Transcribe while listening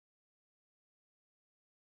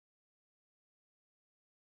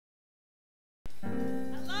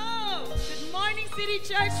Hello. Good morning, City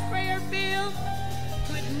Church Prayerfield.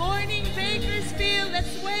 Good morning, Bakersfield.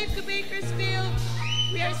 Let's wave to Bakersfield.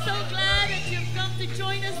 We are so glad that you've come to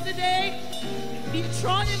join us today.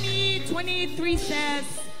 Deuteronomy 28:3 says,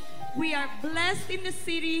 we are blessed in the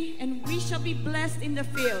city and we shall be blessed in the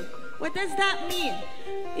field. What does that mean?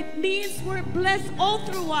 It means we're blessed all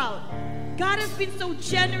throughout. God has been so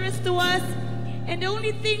generous to us, and the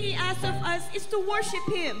only thing He asks of us is to worship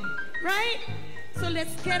Him, right? So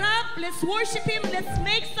let's get up, let's worship Him, let's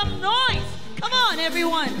make some noise. Come on,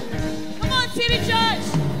 everyone. Come on, City Church.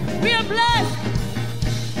 We are blessed.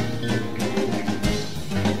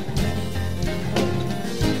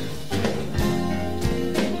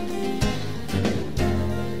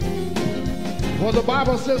 Well, the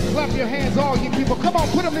Bible says, clap your hands, all you people. Come on,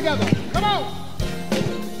 put them together. Come on.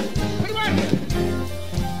 Put them right here.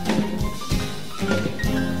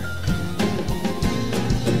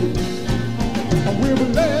 We're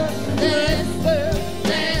blessed, blessed, blessed,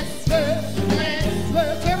 blessed, blessed, blessed,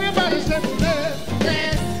 blessed. Everybody say blessed,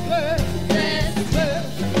 blessed, blessed, blessed,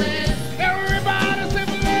 blessed, blessed. Everybody say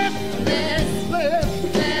blessed, blessed,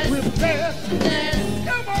 blessed, blessed. We're blessed, blessed.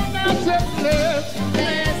 Come on now, say blessed,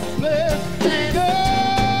 blessed, blessed.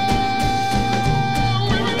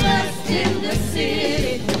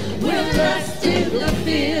 We're blessed in the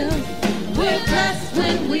field. We're blessed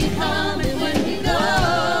when we come and when we go.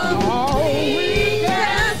 We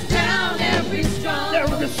cast down every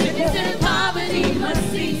stronghold. Sickness and poverty must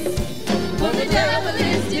cease. For the devil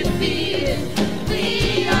is defeated.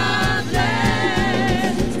 We are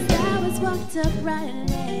blessed. Since I was walked uprightly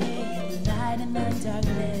in the light and the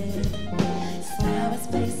darkness, since I was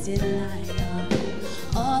placed in light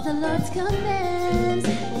of all the Lord's commands,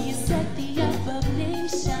 He set the up of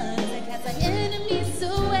nations and cast our enemies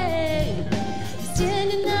away. He's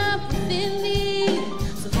standing up within me,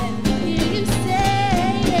 so let me hear you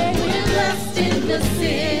say, we're blessed in the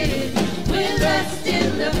city, we're blessed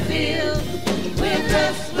in the field, we're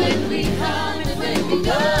blessed when we come and when we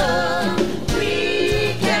go.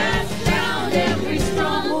 We cast down every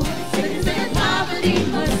stronghold, sickness and poverty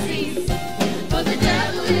must cease, for the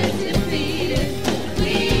devil is defeated.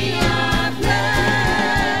 We are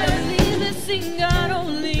blessed. Believe and sing God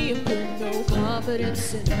only, put no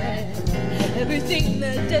confidence in man. Everything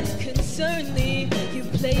that does concern thee, you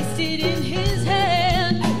placed it in His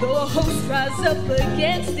hand. Though a host rise up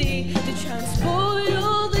against thee to try and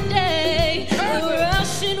spoil the day, they were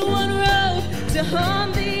rushing one road to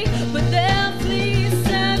harm thee, but they'll flee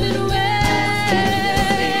 7 ways.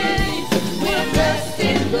 We're blessed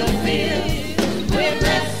in the field. We're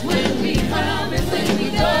blessed when we come and when we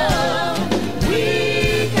go. We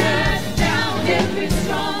cast down every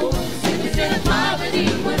stronghold. Sickness and poverty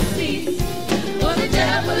must cease, for the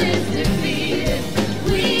devil is defeated.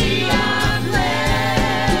 We are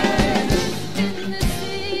blessed in the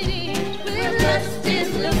city. We're blessed in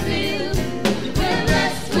the field. We're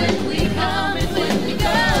blessed when we come and when we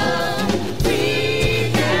go.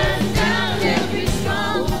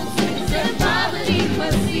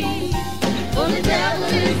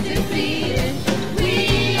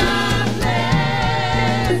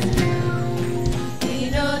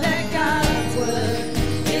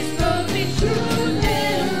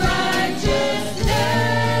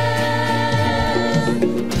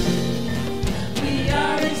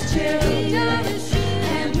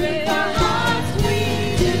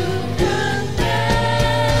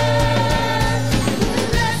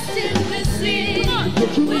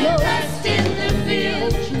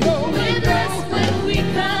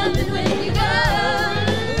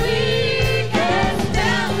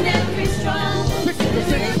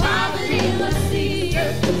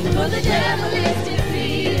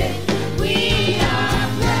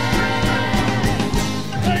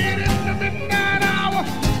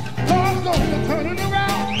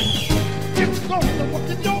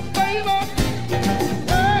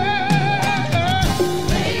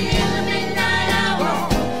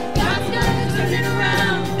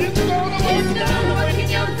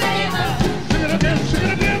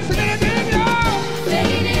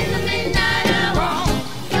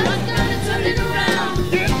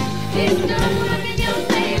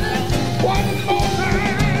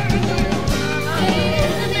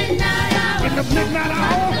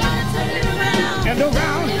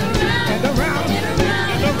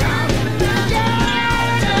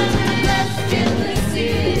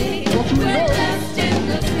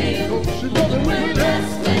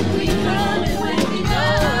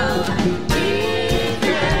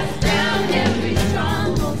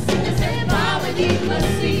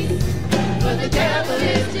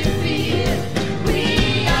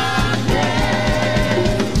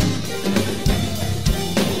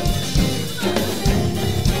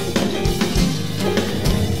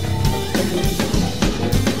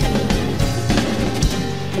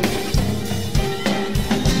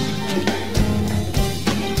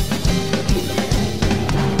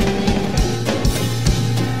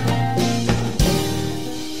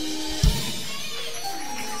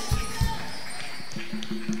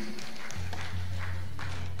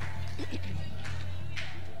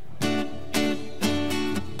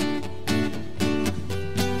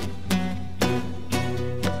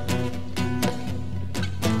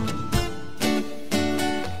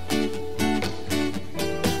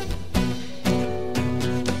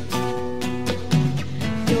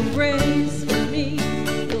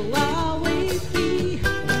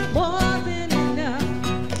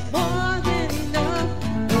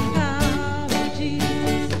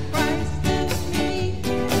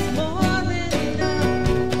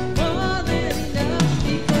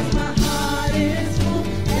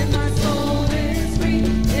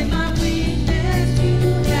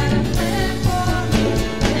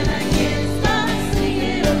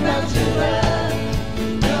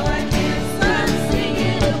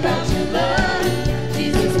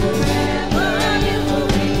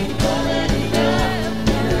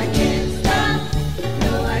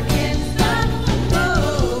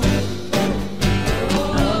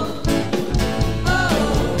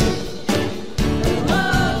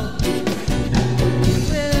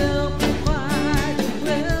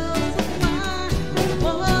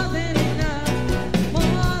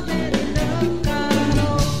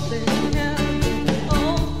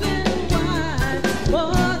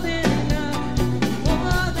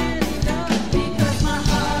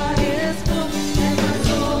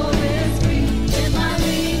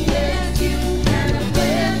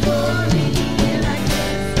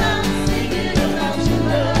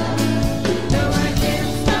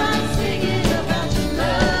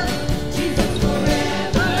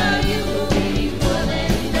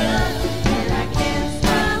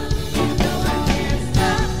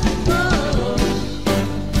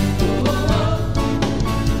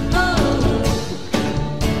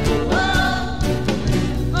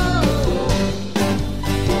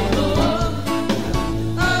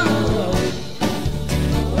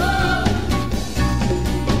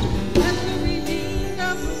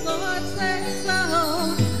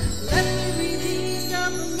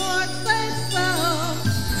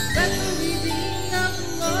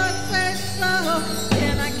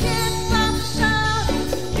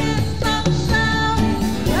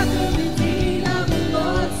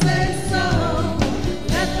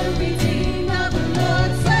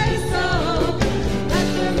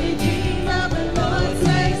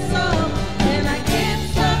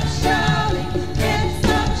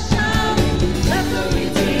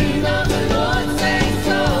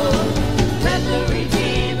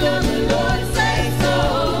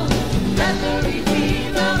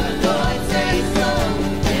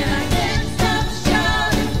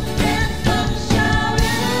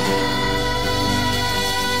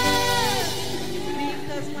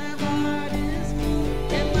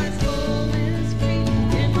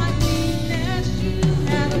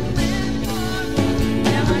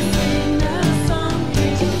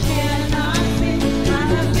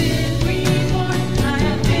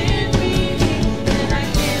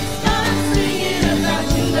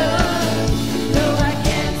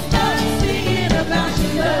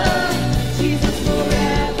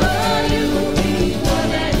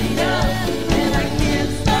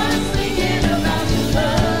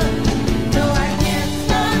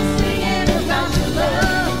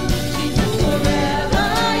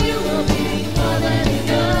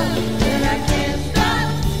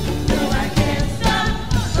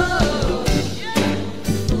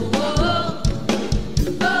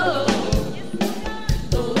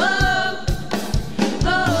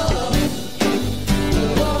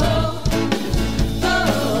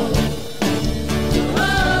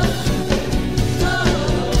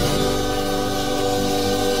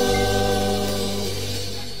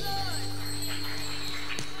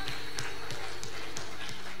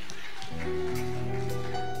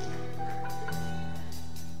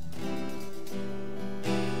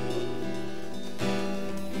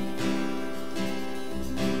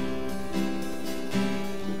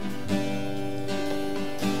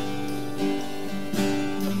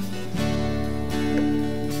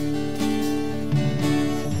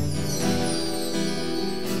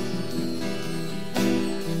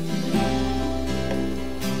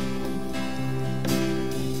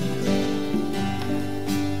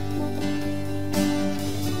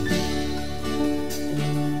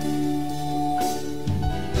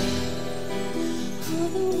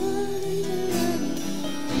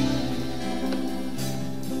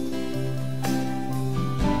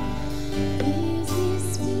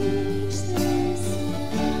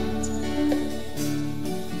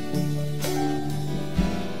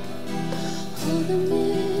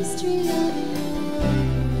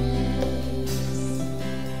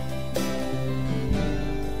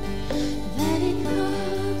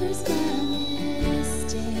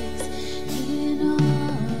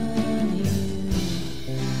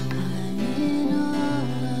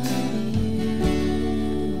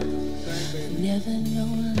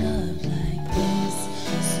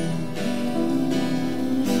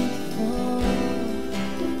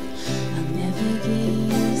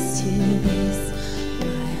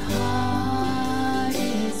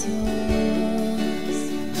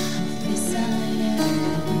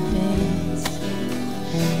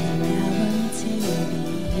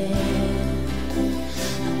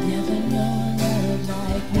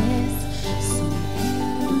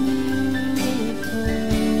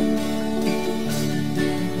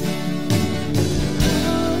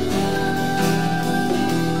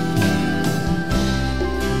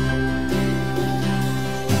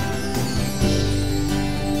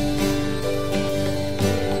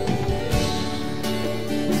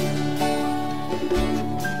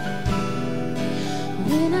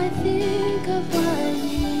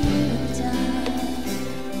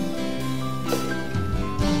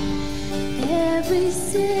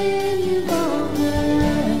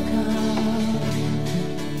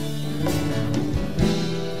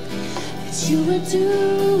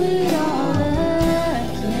 do it all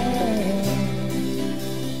again.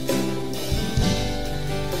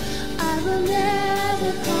 I will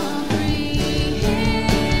never comprehend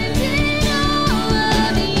all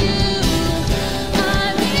of you.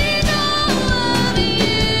 I need all of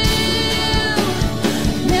you.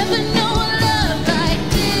 Never know a love like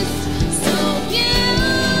this, so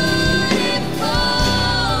beautiful.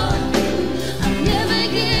 I'll never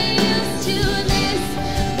get used to this.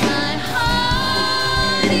 My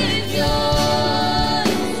heart is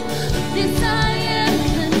yours. This I am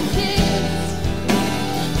convinced.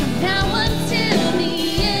 From now until the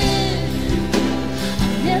end,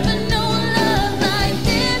 I'll never know a love like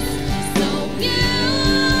this. So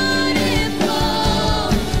beautiful,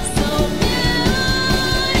 so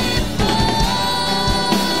beautiful,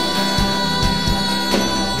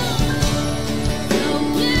 so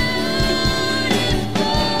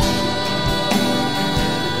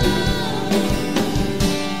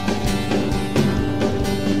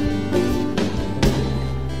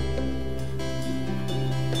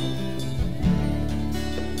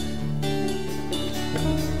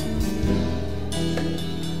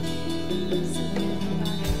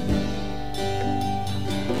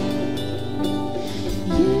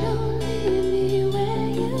You don't leave me where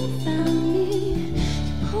you found me.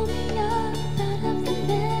 You pull me up out of the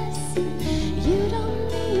mess. You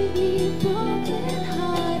don't leave me broken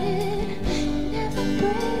hearted. Never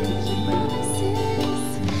break your promises.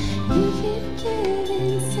 You keep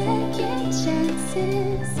giving second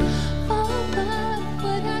chances. Far above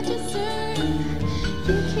what I deserve.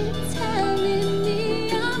 You keep telling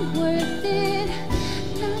me I'm worth it.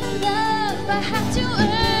 Not a love I have to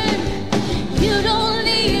earn. You don't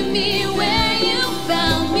leave me where you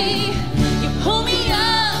found me. You pull me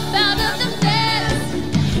up out of the mess.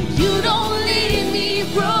 You don't leave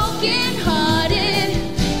me broken hearted.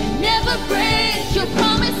 And never break your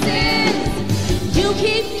promises. You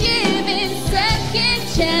keep giving second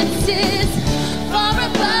chances. Far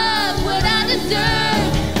above what I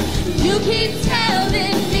deserve. You keep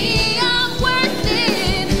telling me I'm worth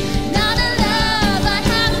it. Not a love I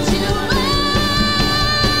have to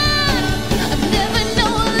earn. I've never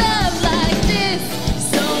known a love like this.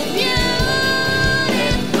 So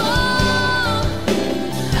beautiful.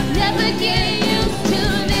 I'll never get used to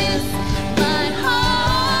this. My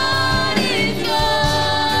heart is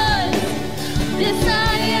yours. This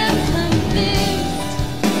I am convinced.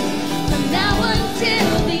 From now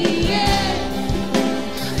until the end,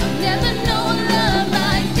 I'll never know a love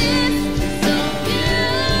like this. So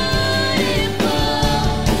beautiful,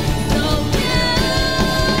 so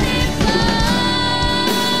beautiful,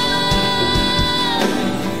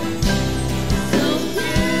 so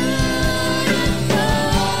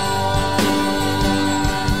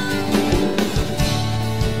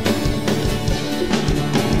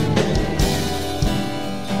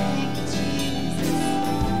Thank you, Jesus.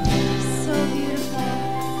 So beautiful.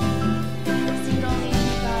 Because you don't leave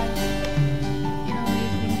me, God. You don't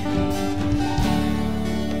leave me.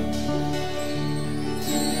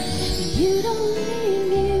 You don't leave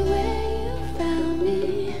me where you found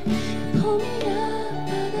me. Pull me up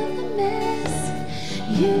out of the mess.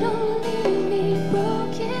 You don't leave me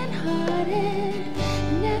broken hearted.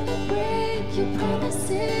 Never break your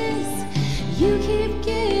promises. You keep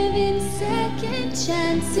giving second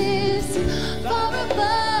chances. Far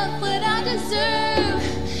above what I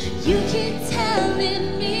deserve. You keep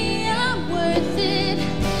telling me I'm worth it.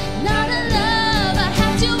 Not a love I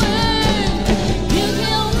have to earn. You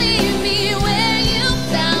don't leave me where you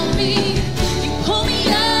found me. You pull me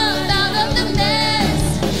up out of the mess.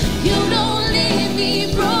 You don't leave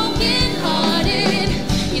me broken hearted.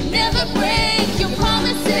 You never break your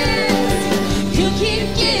promises. You keep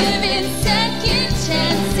giving second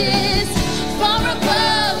chances. Far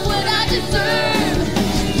above what I deserve.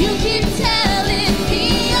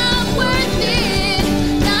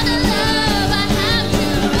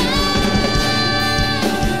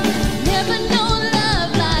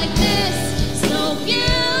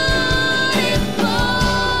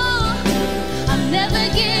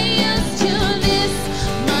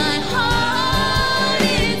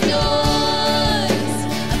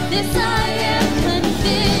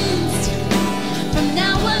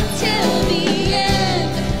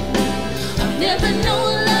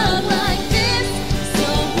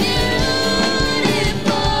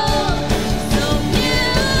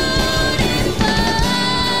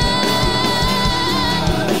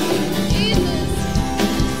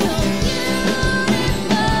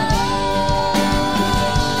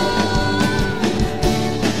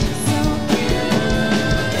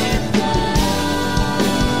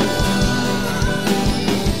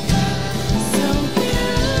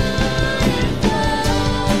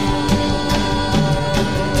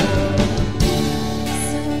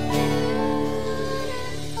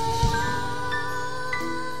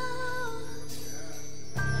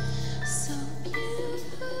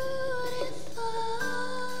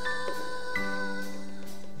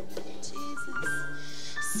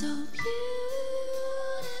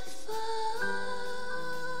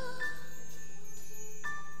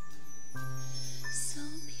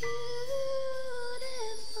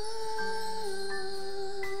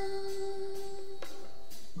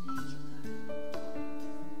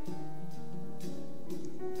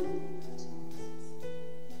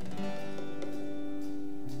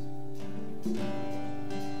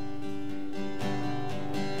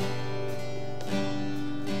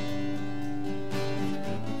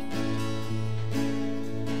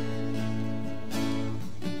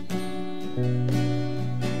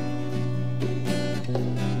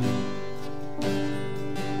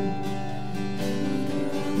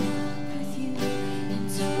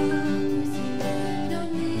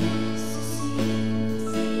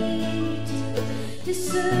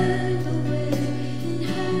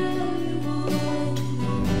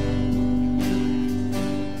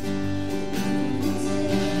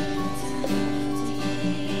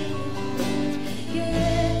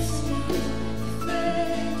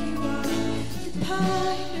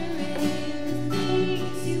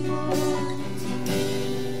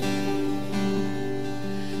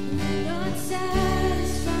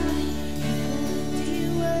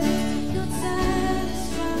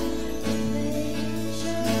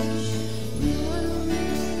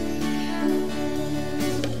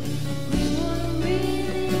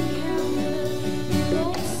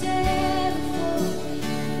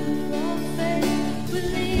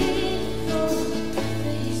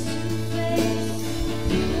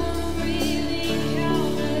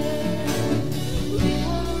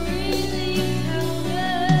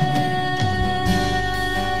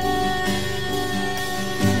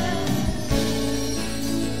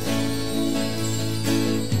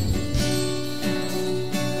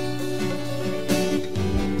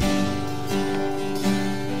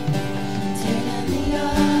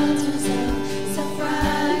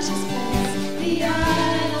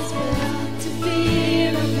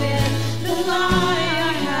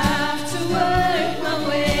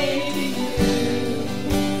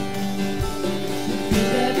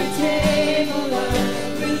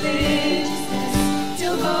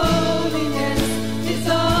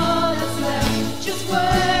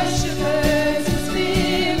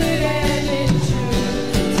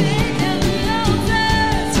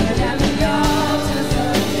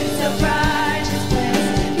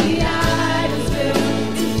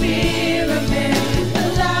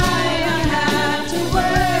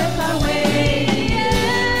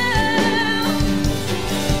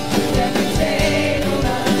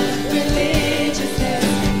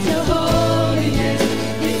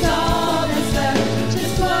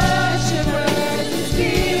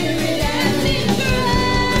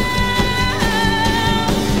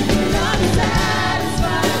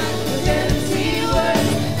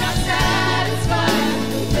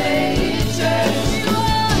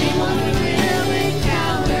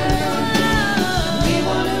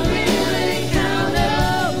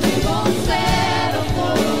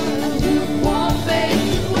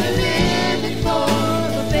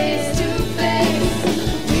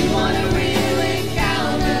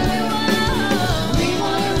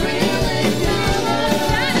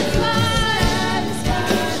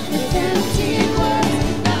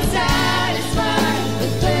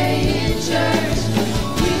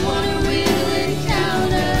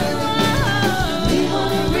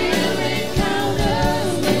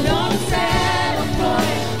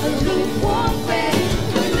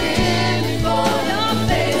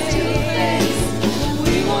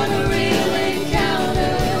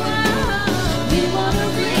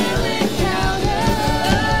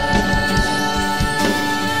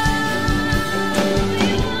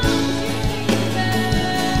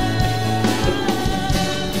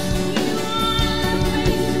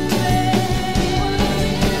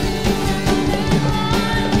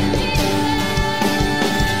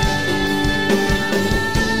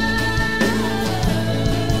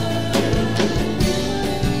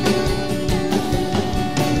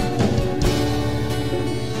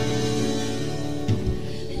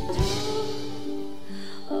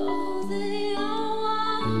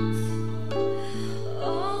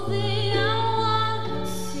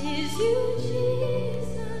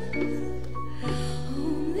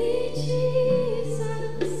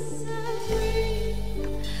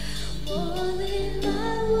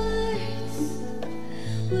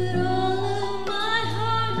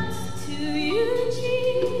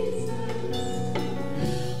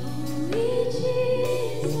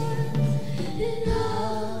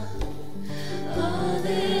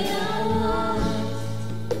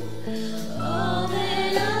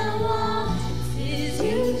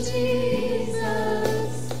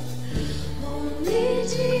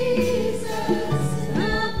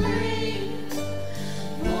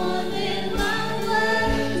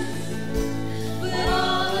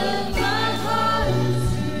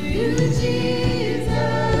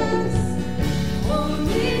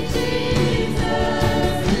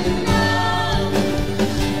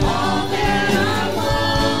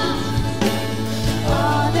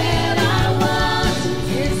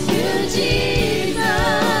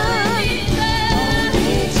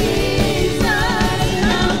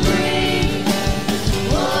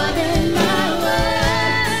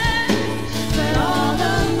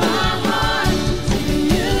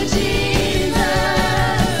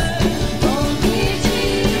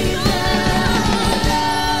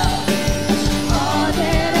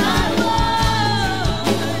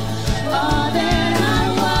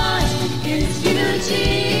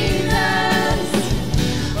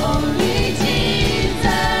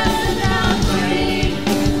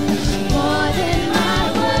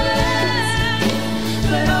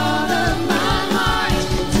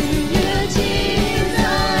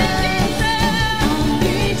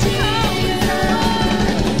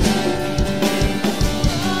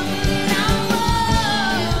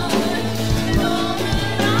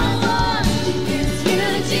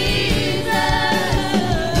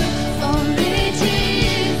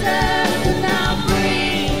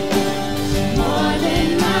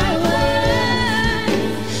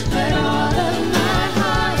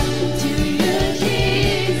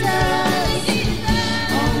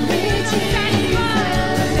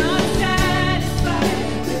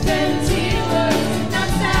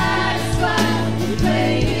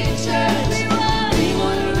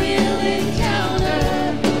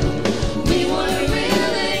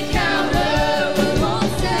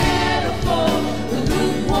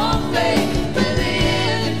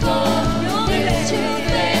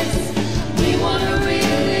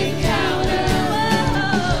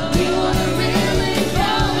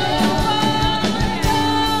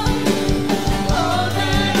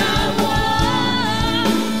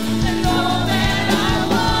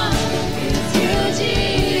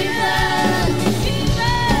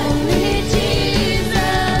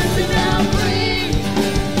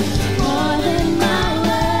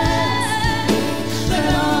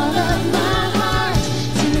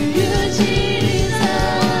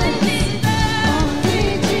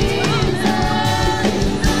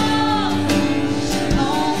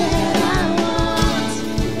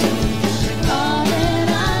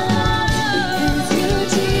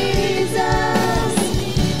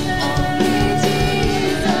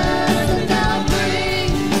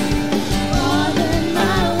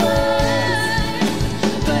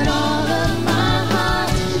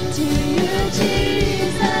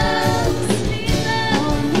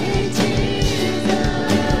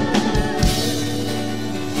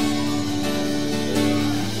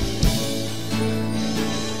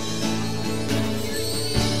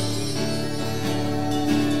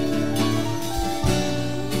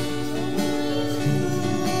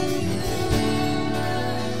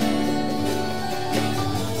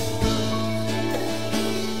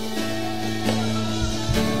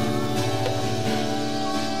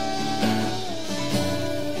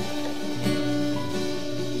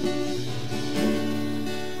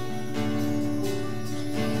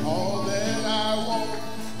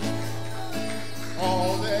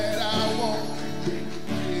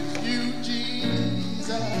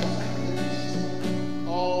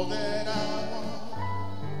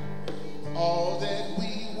 All that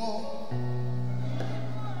we want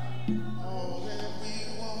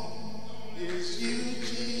is you,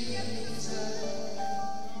 Jesus.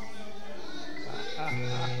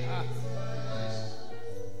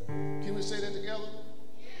 Can we say that together?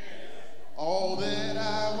 All that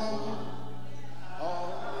I want,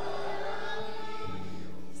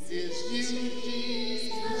 is you,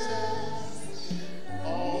 Jesus.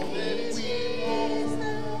 All that we want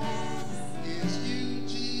is you,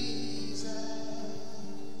 Jesus.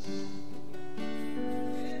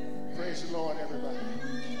 Praise the Lord, everybody.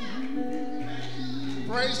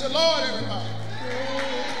 Praise the Lord, everybody.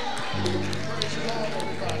 Praise the Lord,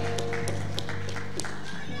 everybody.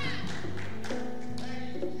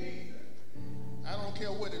 I don't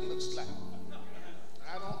care what it looks like.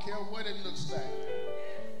 I don't care what it looks like.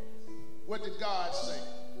 What did God say?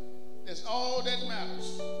 That's all that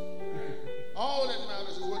matters. All that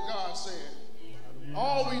matters is what God said.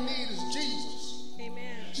 All we need is Jesus.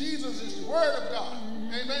 Amen. Jesus is the Word of God.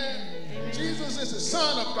 Amen. Jesus is the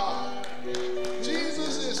Son of God.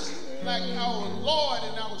 Jesus is like our Lord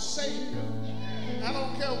and our Savior. I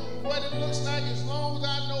don't care what it looks like, as long as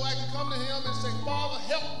I know I can come to Him and say, Father,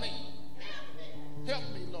 help me. Help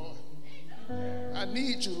me, Lord. I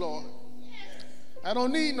need you, Lord. I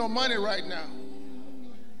don't need no money right now.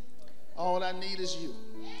 All I need is you.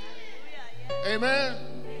 Amen.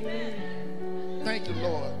 Thank you,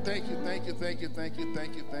 Lord. Thank you, thank you, thank you, thank you,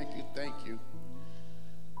 thank you, thank you, thank you.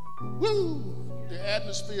 Woo! The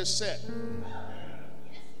atmosphere is set.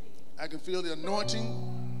 I can feel the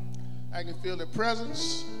anointing. I can feel the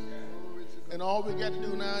presence. And all we got to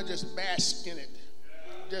do now is just bask in it.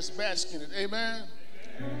 Just bask in it. Amen.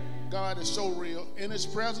 God is so real. In His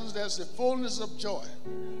presence, there's the fullness of joy.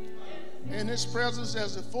 In His presence,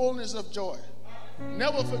 there's the fullness of joy.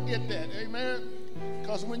 Never forget that. Amen.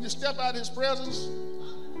 Because when you step out of His presence,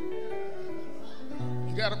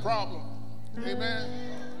 you got a problem. Amen.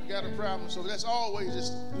 You got a problem. So that's always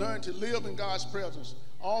just learn to live in God's presence.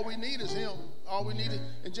 All we need is Him. All we need is,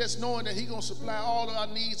 and just knowing that He's going to supply all of our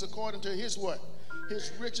needs according to His what?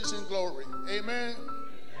 His riches and glory. Amen.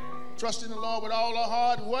 Trust in the Lord with all our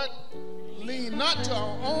heart. What? Lean not to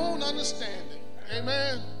our own understanding.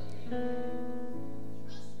 Amen.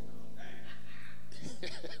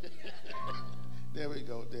 There we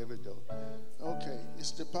go. There we go. Okay.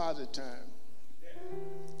 It's deposit time.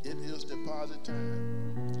 It is deposit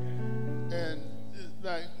time. And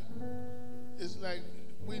it's like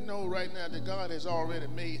we know right now that God has already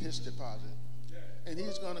made His deposit. And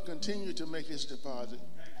He's going to continue to make His deposit.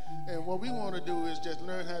 And what we want to do is just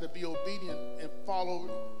learn how to be obedient and follow.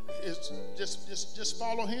 Just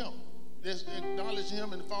follow Him. Just acknowledge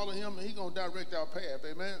Him and follow Him, and He's going to direct our path.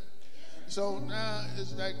 Amen. So now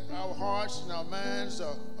it's like our hearts and our minds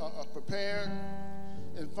are prepared.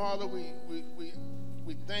 And Father, we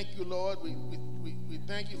thank you, Lord. We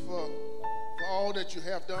thank you for all that you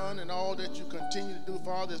have done and all that you continue to do,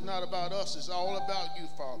 Father. It's not about us. It's all about you,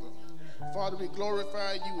 Father. Father, we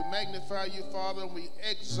glorify you, we magnify you, Father, and we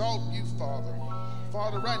exalt you, Father.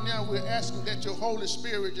 Father, right now we're asking that your Holy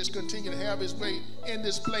Spirit just continue to have His way in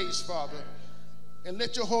this place, Father. And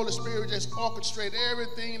let your Holy Spirit just orchestrate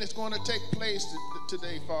everything that's going to take place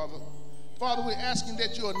today, Father. Father, we're asking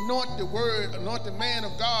that you anoint the word, anoint the man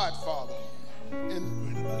of God, Father.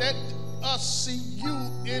 And let us see you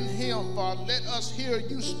in him, Father. Let us hear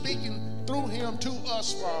you speaking through him to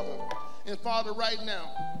us, Father. And Father, right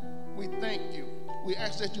now, we thank you. We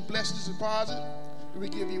ask that you bless this deposit. We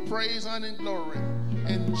give you praise, honor, and glory.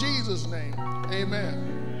 In Jesus' name,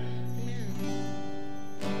 amen.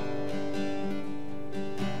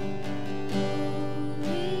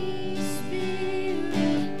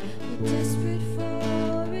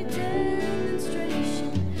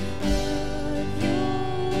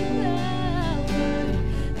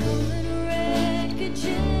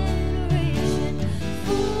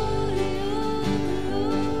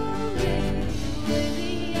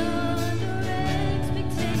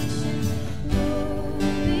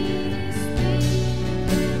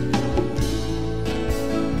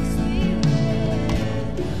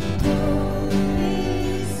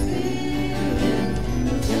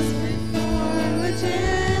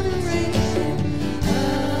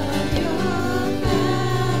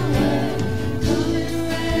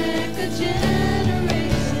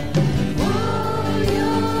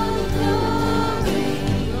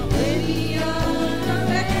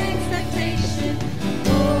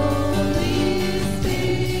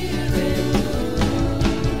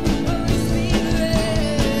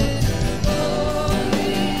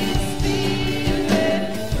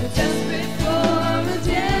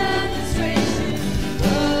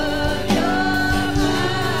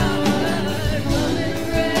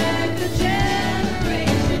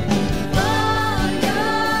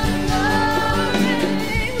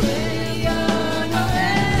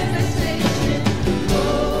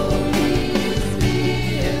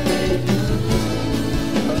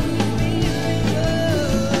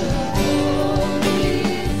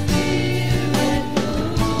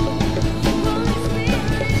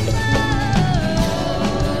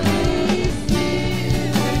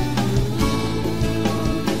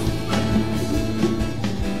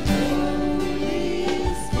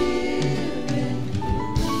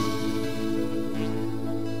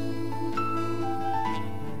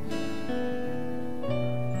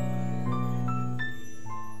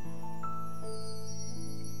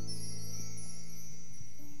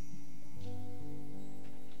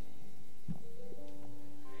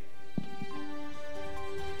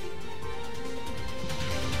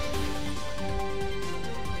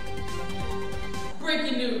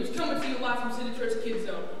 from City Church Kids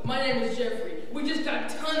Zone. My name is Jeffrey. We just got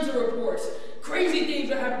tons of reports. Crazy things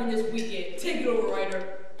are happening this weekend. Take it over,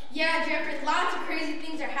 Ryder. Yeah, Jeffrey, lots of crazy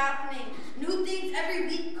things are happening. New things every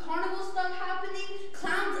week, carnival stuff happening,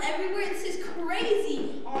 clowns everywhere. This is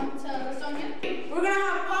crazy. On to Sonia. We're going to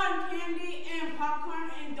have cotton candy and popcorn,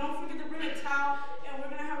 and don't forget to bring a towel, and we're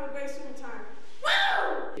going to have a great swim time.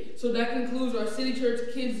 Woo! So that concludes our City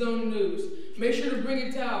Church Kids Zone news. Make sure to bring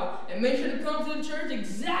a towel, and make sure to come to the church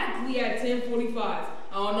exactly at 10:45. I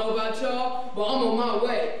don't know about y'all, but I'm on my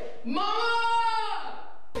way. Mama!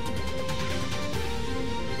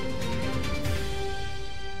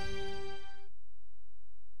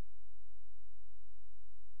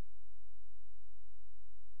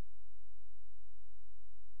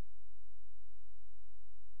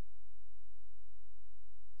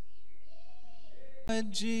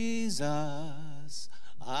 Jesus,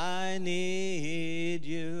 I need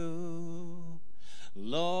you.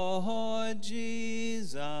 Lord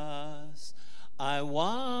Jesus, I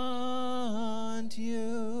want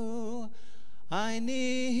you. I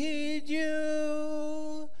need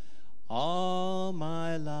you all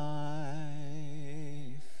my life.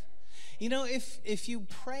 You know, if you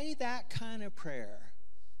pray that kind of prayer,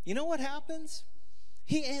 you know what happens?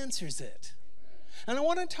 He answers it. And I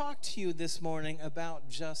want to talk to you this morning about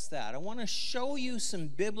just that. I want to show you some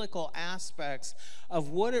biblical aspects of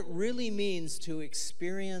what it really means to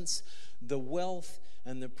experience the wealth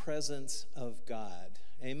and the presence of God.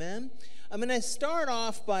 Amen? I'm going to start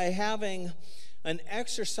off by having an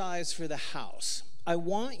exercise for the house. I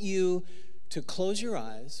want you to close your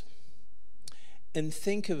eyes and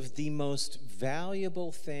think of the most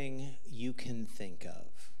valuable thing you can think of.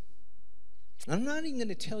 I'm not even going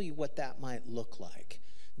to tell you what that might look like.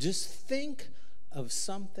 Just think of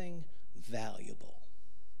something valuable.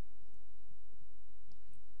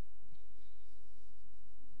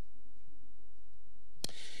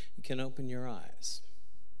 You can open your eyes.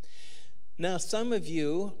 Now, some of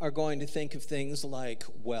you are going to think of things like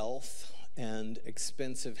wealth and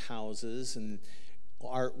expensive houses and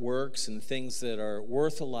artworks and things that are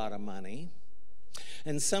worth a lot of money.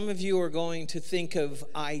 And some of you are going to think of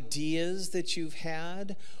ideas that you've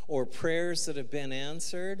had, or prayers that have been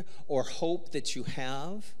answered, or hope that you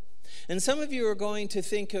have. And some of you are going to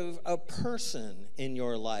think of a person in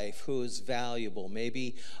your life who is valuable,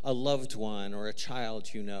 maybe a loved one or a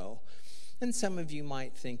child you know. And some of you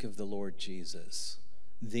might think of the Lord Jesus,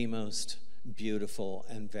 the most beautiful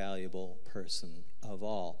and valuable person of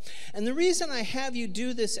all. And the reason I have you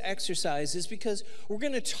do this exercise is because we're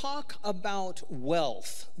going to talk about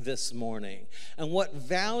wealth this morning and what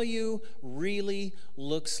value really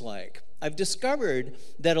looks like. I've discovered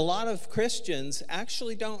that a lot of Christians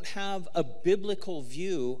actually don't have a biblical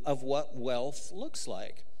view of what wealth looks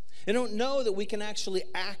like. They don't know that we can actually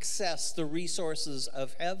access the resources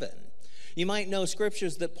of heaven. You might know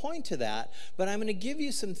scriptures that point to that, but I'm going to give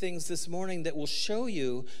you some things this morning that will show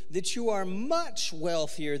you that you are much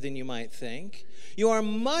wealthier than you might think. You are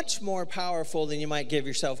much more powerful than you might give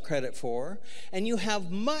yourself credit for, and you have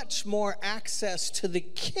much more access to the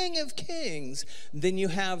King of Kings than you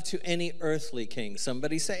have to any earthly king.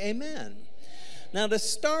 Somebody say amen. Now, to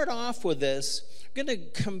start off with this, I'm going to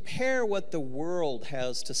compare what the world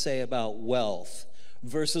has to say about wealth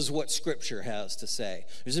versus what Scripture has to say.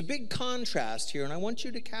 There's a big contrast here, and I want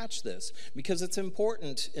you to catch this because it's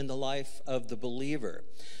important in the life of the believer.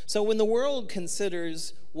 So when the world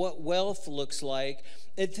considers what wealth looks like,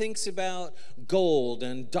 it thinks about gold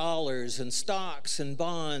and dollars and stocks and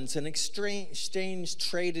bonds and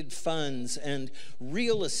exchange-traded funds and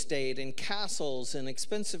real estate and castles and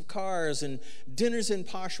expensive cars and dinners in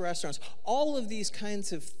posh restaurants, all of these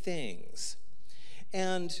kinds of things.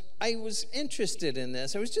 And I was interested in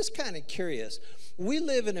this. I was just kind of curious. We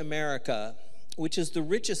live in America, which is the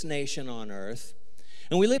richest nation on earth.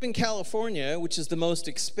 And we live in California, which is the most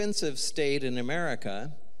expensive state in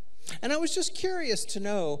America. And I was just curious to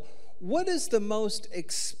know, what is the most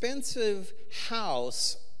expensive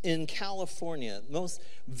house in California? The most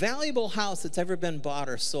valuable house that's ever been bought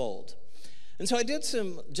or sold? And so I did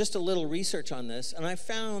just a little research on this, and I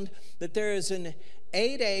found that there is an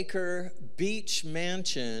 8-acre beach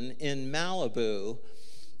mansion in Malibu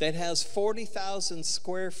that has 40,000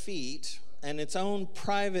 square feet and its own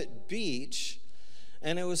private beach,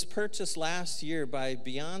 and it was purchased last year by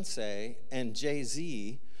Beyonce and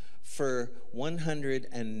Jay-Z for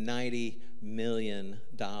 $190 million.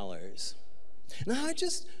 Now,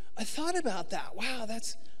 I thought about that. Wow,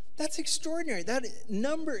 that's extraordinary. That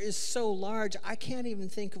number is so large, I can't even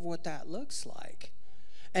think of what that looks like.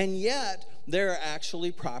 And yet, there are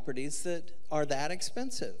actually properties that are that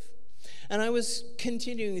expensive. And I was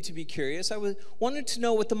continuing to be curious. Wanted to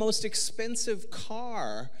know what the most expensive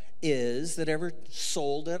car is that ever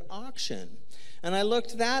sold at auction. And I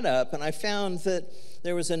looked that up, and I found that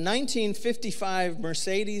there was a 1955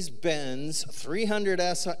 Mercedes-Benz 300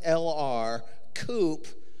 SLR coupe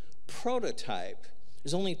prototype.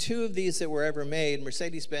 There's only 2 of these that were ever made.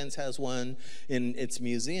 Mercedes-Benz has one in its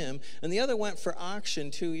museum, and the other went for auction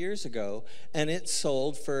 2 years ago, and it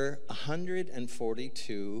sold for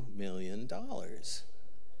 $142 million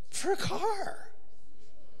for a car.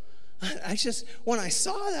 When I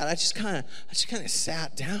saw that, I just kind of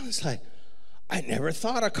sat down. It's like, I never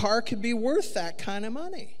thought a car could be worth that kind of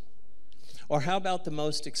money. Or how about the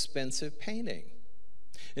most expensive painting?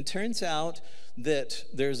 It turns out that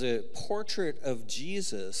there's a portrait of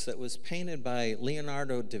Jesus that was painted by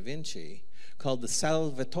Leonardo da Vinci called the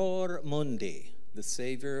Salvator Mundi, the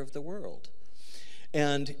Savior of the World.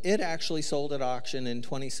 And it actually sold at auction in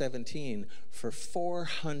 2017 for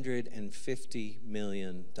 $450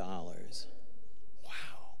 million. Wow.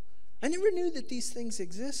 I never knew that these things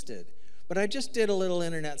existed, but I just did a little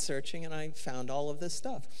internet searching and I found all of this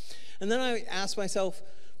stuff. And then I asked myself,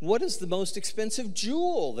 what is the most expensive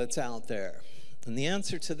jewel that's out there? And the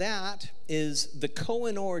answer to that is the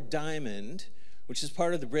Koh-i-Noor diamond, which is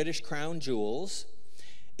part of the British Crown Jewels.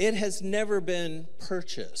 It has never been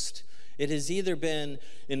purchased. It has either been,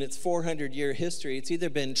 in its 400-year history, it's either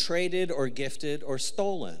been traded or gifted or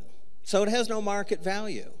stolen. So it has no market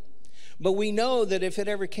value. But we know that if it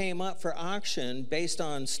ever came up for auction based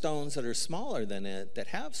on stones that are smaller than it that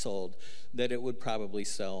have sold, that it would probably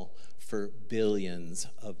sell for billions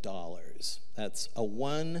of dollars. That's a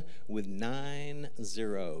 1 with 9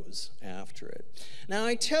 zeros after it. Now,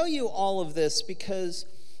 I tell you all of this because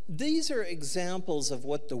these are examples of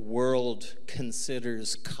what the world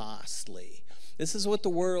considers costly. This is what the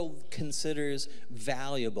world considers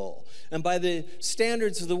valuable. And by the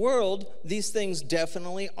standards of the world, these things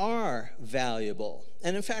definitely are valuable.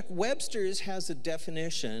 And in fact, Webster's has a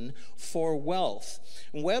definition for wealth.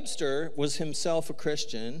 Webster was himself a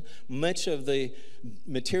Christian. Much of the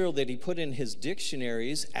material that he put in his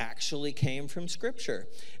dictionaries actually came from Scripture.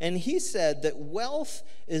 And he said that wealth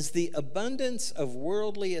is the abundance of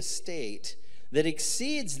worldly estate that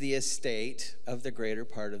exceeds the estate of the greater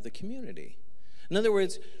part of the community. In other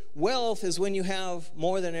words, wealth is when you have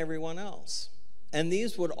more than everyone else. And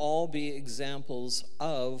these would all be examples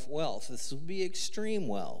of wealth. This would be extreme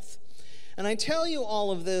wealth. And I tell you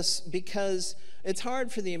all of this because it's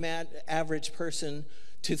hard for the average person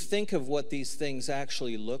to think of what these things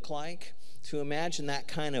actually look like, to imagine that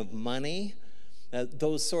kind of money,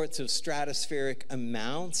 those sorts of stratospheric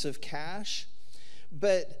amounts of cash.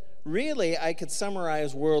 But really, I could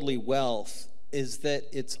summarize worldly wealth is that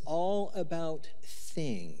it's all about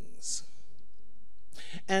things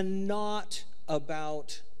and not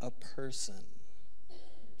about a person.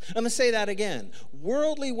 I'm going to say that again.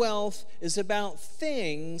 Worldly wealth is about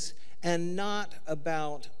things and not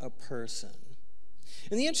about a person.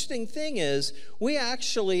 And the interesting thing is, we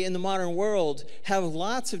actually, in the modern world, have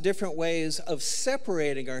lots of different ways of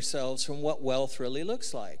separating ourselves from what wealth really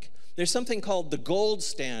looks like. There's something called the gold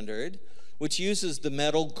standard, which uses the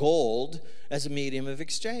metal gold as a medium of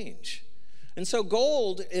exchange. And so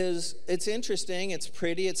gold it's interesting, it's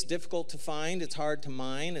pretty, it's difficult to find, it's hard to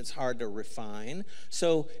mine, it's hard to refine.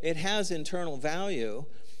 So it has internal value,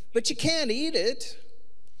 but you can't eat it.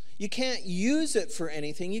 You can't use it for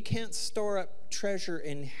anything. You can't store up treasure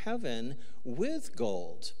in heaven with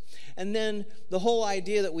gold. And then the whole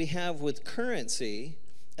idea that we have with currency,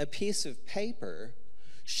 a piece of paper,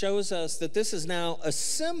 shows us that this is now a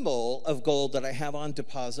symbol of gold that I have on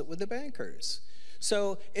deposit with the bankers.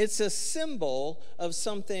 So it's a symbol of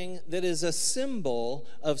something that is a symbol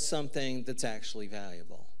of something that's actually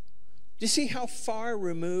valuable. Do you see how far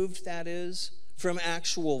removed that is from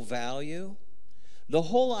actual value? The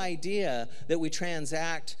whole idea that we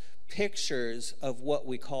transact pictures of what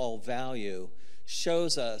we call value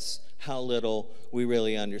shows us how little we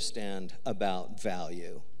really understand about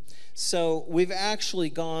value. So we've actually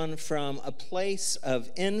gone from a place of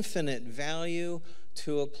infinite value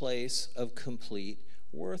to a place of complete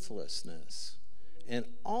worthlessness. And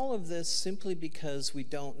all of this simply because we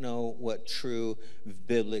don't know what true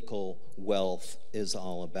biblical wealth is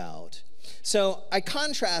all about. So I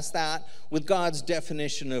contrast that with God's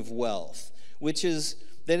definition of wealth, which is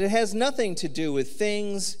that it has nothing to do with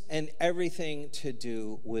things and everything to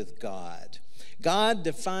do with God. God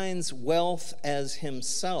defines wealth as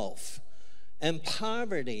himself, and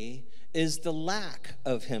poverty is the lack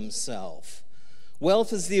of himself.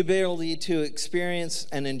 Wealth is the ability to experience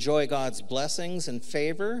and enjoy God's blessings and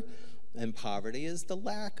favor, and poverty is the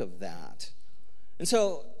lack of that. And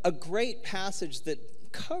so a great passage that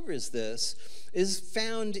covers this is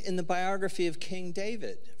found in the biography of King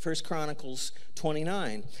David, 1 Chronicles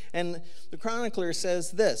 29. And the chronicler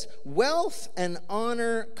says this: "Wealth and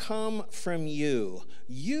honor come from you.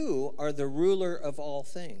 You are the ruler of all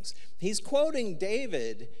things." He's quoting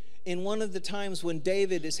David in one of the times when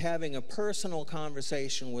David is having a personal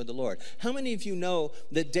conversation with the Lord. How many of you know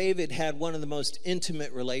that David had one of the most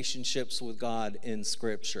intimate relationships with God in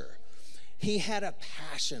Scripture? He had a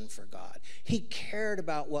passion for God. He cared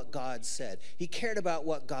about what God said. He cared about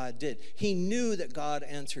what God did. He knew that God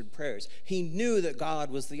answered prayers. He knew that God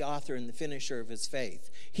was the author and the finisher of his faith.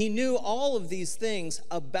 He knew all of these things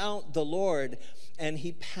about the Lord, and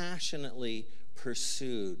he passionately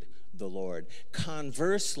pursued the Lord.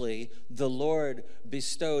 Conversely, the Lord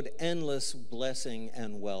bestowed endless blessing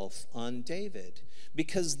and wealth on David,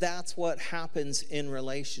 because that's what happens in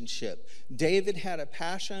relationship. David had a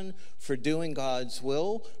passion for doing God's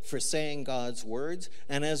will, for saying God's words,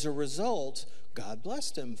 and as a result, God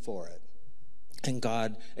blessed him for it. And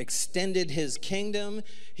God extended his kingdom.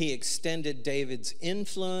 He extended David's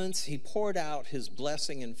influence. He poured out his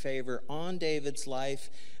blessing and favor on David's life.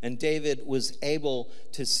 And David was able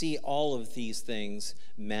to see all of these things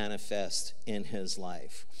manifest in his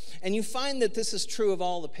life. And you find that this is true of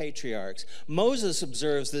all the patriarchs. Moses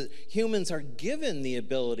observes that humans are given the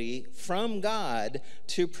ability from God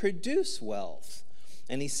to produce wealth.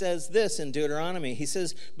 And he says this in Deuteronomy. He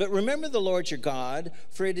says, "But remember the Lord your God,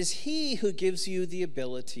 for it is he who gives you the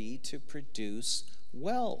ability to produce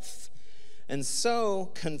wealth, and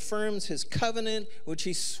so confirms his covenant, which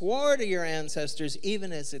he swore to your ancestors,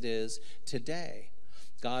 even as it is today."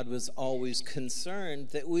 God was always concerned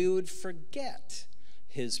that we would forget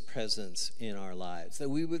his presence in our lives, that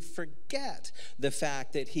we would forget the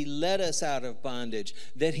fact that he led us out of bondage,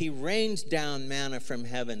 that he rained down manna from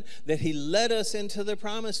heaven, that he led us into the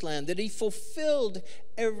promised land, that he fulfilled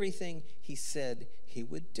everything he said he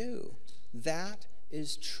would do. That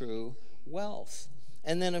is true wealth.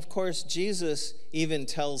 And then, of course, Jesus even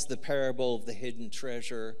tells the parable of the hidden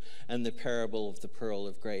treasure and the parable of the pearl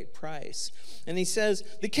of great price. And he says,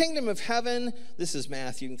 the kingdom of heaven, this is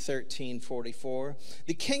Matthew 13:44,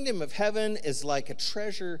 the kingdom of heaven is like a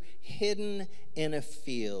treasure hidden in a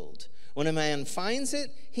field. When a man finds it,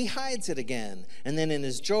 he hides it again. And then in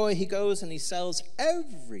his joy, he goes and he sells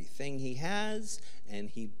everything he has and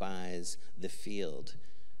he buys the field.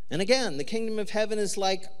 And again, the kingdom of heaven is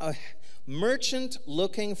like a merchant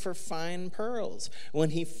looking for fine pearls.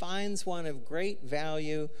 When he finds one of great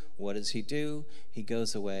value, what does he do? He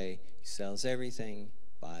goes away, he sells everything,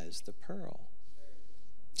 buys the pearl.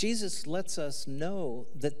 Jesus lets us know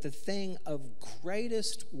that the thing of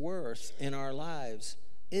greatest worth in our lives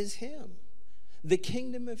is him. The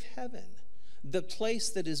kingdom of heaven, the place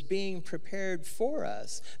that is being prepared for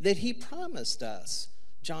us, that he promised us.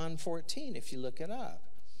 John 14, if you look it up.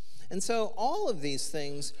 And so all of these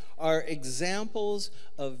things are examples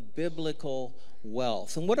of biblical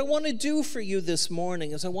wealth. And what I want to do for you this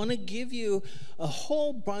morning is I want to give you a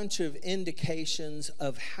whole bunch of indications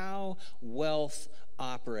of how wealth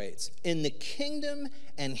operates in the kingdom,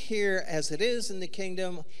 and here as it is in the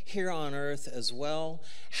kingdom, here on earth as well,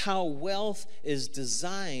 how wealth is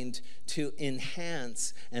designed to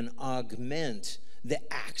enhance and augment the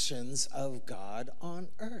actions of God on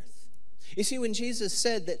earth. You see, when Jesus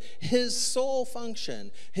said that his sole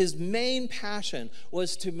function, his main passion,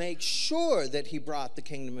 was to make sure that he brought the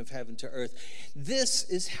kingdom of heaven to earth, this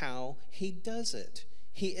is how he does it.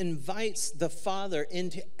 He invites the Father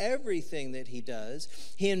into everything that he does.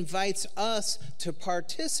 He invites us to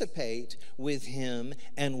participate with him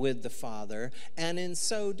and with the Father. And in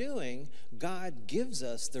so doing, God gives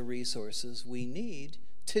us the resources we need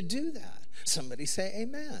to do that. Somebody say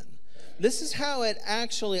amen. This is how it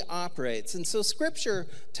actually operates. And so Scripture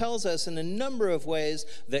tells us in a number of ways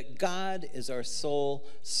that God is our sole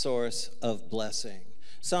source of blessing.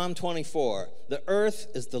 Psalm 24, the earth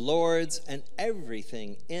is the Lord's and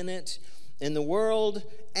everything in it, in the world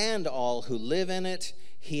and all who live in it.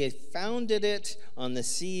 He founded it on the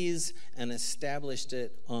seas and established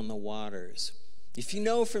it on the waters. If you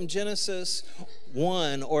know from Genesis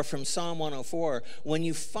 1 or from Psalm 104, when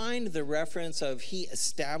you find the reference of he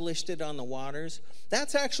established it on the waters,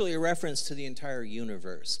 that's actually a reference to the entire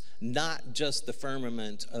universe, not just the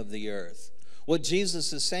firmament of the earth. What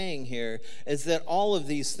Jesus is saying here is that all of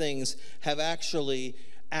these things have actually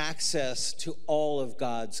access to all of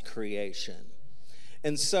God's creation.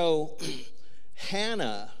 And so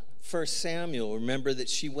Hannah 1 Samuel, remember that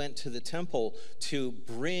she went to the temple to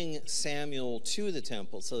bring Samuel to the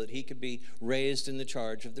temple so that he could be raised in the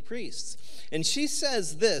charge of the priests. And she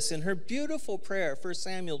says this in her beautiful prayer, 1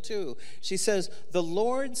 Samuel 2. She says, "The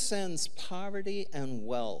Lord sends poverty and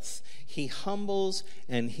wealth. He humbles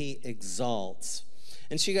and he exalts."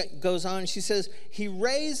 And she goes on, she says, "He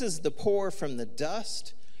raises the poor from the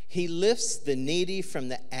dust. He lifts the needy from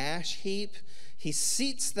the ash heap. He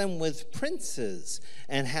seats them with princes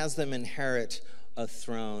and has them inherit a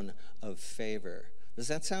throne of favor." Does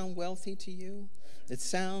that sound wealthy to you? It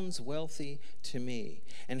sounds wealthy to me.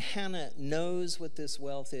 And Hannah knows what this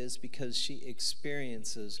wealth is because she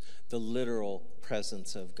experiences the literal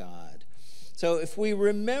presence of God. So if we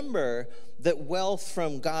remember that wealth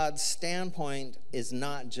from God's standpoint is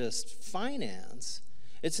not just finance,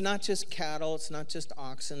 it's not just cattle, it's not just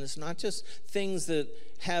oxen, it's not just things that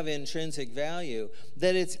have intrinsic value,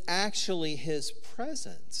 that it's actually his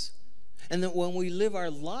presence. And that when we live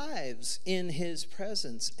our lives in his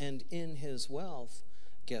presence and in his wealth,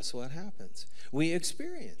 guess what happens? We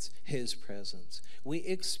experience his presence. We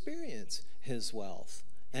experience his wealth.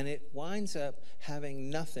 And it winds up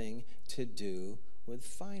having nothing to do with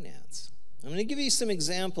finance. I'm going to give you some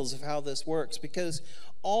examples of how this works because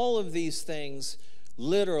all of these things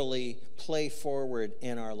literally play forward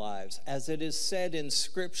in our lives. As it is said in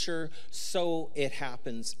Scripture, so it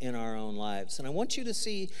happens in our own lives. And I want you to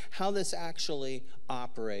see how this actually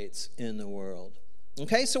operates in the world.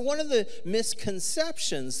 Okay, so one of the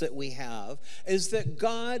misconceptions that we have is that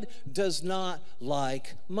God does not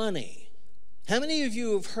like money. How many of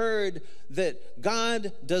you have heard that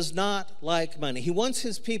God does not like money? He wants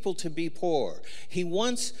his people to be poor. He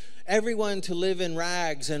wants everyone to live in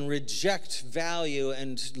rags and reject value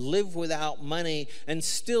and live without money and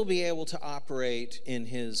still be able to operate in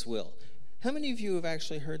his will. How many of you have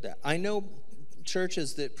actually heard that? I know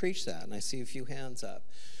churches that preach that, and I see a few hands up.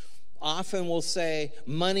 Often will say,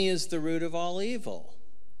 money is the root of all evil.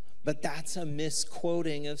 But that's a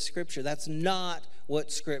misquoting of Scripture. That's not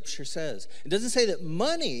what Scripture says. It doesn't say that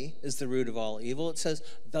money is the root of all evil. It says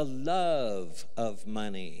the love of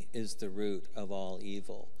money is the root of all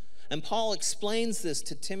evil. And Paul explains this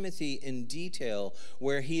to Timothy in detail,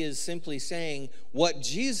 where he is simply saying what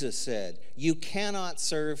Jesus said: you cannot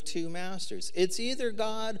serve two masters. It's either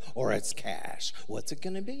God or it's cash. What's it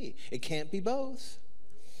going to be? It can't be both.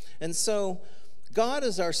 And so God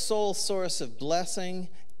is our sole source of blessing.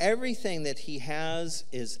 Everything that he has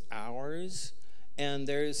is ours. And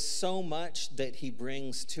there's so much that he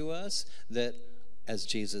brings to us that, as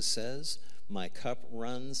Jesus says, my cup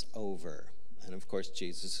runs over. And of course,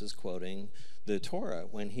 Jesus is quoting the Torah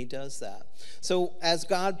when he does that. So as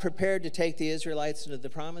God prepared to take the Israelites into the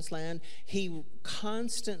promised land, he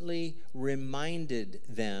constantly reminded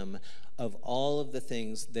them of all of the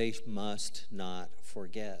things they must not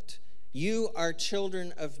forget. You are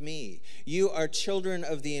children of me. You are children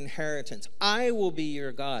of the inheritance. I will be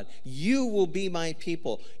your God. You will be my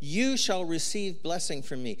people. You shall receive blessing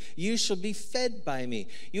from me. You shall be fed by me.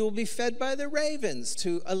 You will be fed by the ravens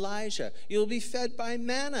to Elijah. You will be fed by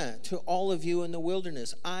manna to all of you in the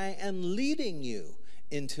wilderness. I am leading you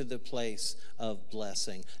into the place of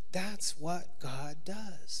blessing. That's what God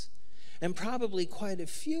does. And probably quite a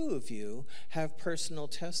few of you have personal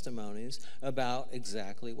testimonies about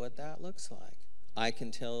exactly what that looks like. I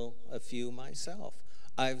can tell a few myself.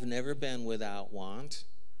 I've never been without want.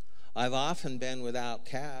 I've often been without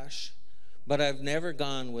cash, but I've never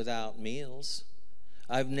gone without meals.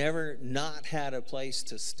 I've never not had a place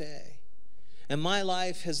to stay. And my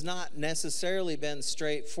life has not necessarily been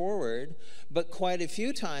straightforward, but quite a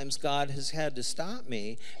few times God has had to stop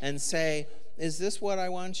me and say, is this what I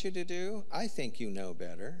want you to do? I think you know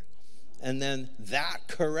better. And then that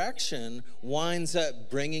correction winds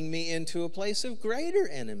up bringing me into a place of greater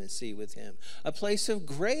intimacy with him, a place of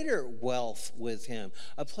greater wealth with him,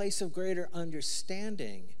 a place of greater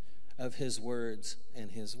understanding of his words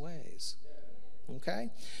and his ways.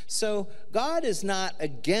 Okay? So God is not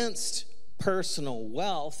against personal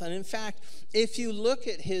wealth. And in fact, if you look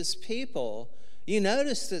at his people, you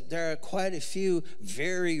notice that there are quite a few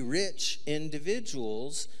very rich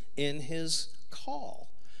individuals in his call.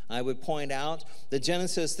 I would point out that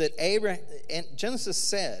Genesis said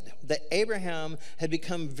that Abraham had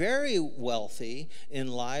become very wealthy in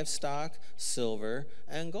livestock, silver,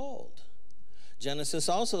 and gold. Genesis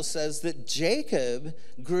also says that Jacob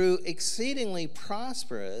grew exceedingly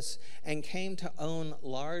prosperous and came to own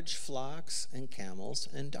large flocks and camels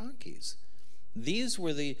and donkeys. These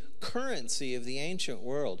were the currency of the ancient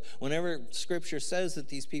world. Whenever Scripture says that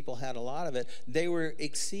these people had a lot of it, they were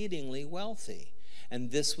exceedingly wealthy. And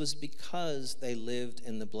this was because they lived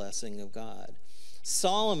in the blessing of God.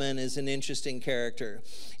 Solomon is an interesting character.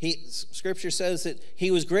 Scripture says that he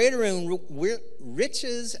was greater in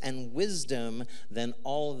riches and wisdom than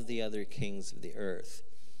all of the other kings of the earth.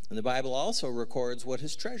 And the Bible also records what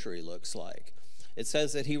his treasury looks like. It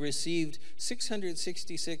says that he received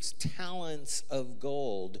 666 talents of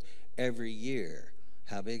gold every year.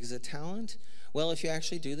 How big is a talent? Well, if you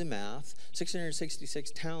actually do the math,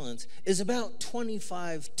 666 talents is about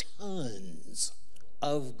 25 tons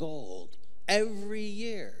of gold every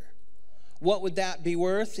year. What would that be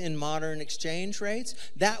worth in modern exchange rates?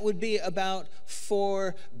 That would be about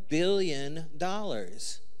 $4 billion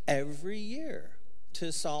every year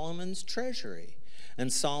to Solomon's treasury.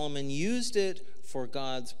 And Solomon used it for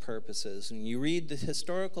God's purposes. And you read the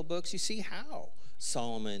historical books, you see how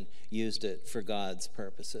Solomon used it for God's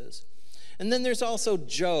purposes. And then there's also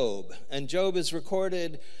Job. And Job is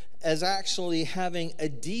recorded as actually having a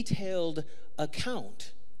detailed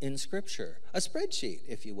account in Scripture, a spreadsheet,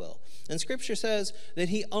 if you will. And Scripture says that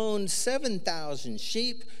he owned 7,000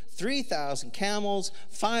 sheep, 3,000 camels,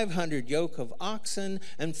 500 yoke of oxen,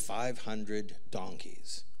 and 500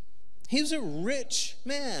 donkeys. He was a rich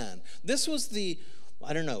man. This was the,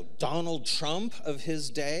 Donald Trump of his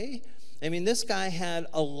day. I mean, this guy had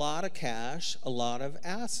a lot of cash, a lot of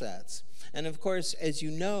assets. And of course, as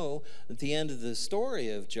you know, at the end of the story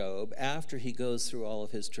of Job, after he goes through all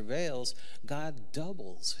of his travails, God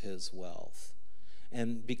doubles his wealth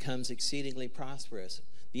and becomes exceedingly prosperous.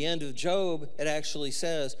 The end of Job, it actually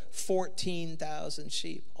says 14,000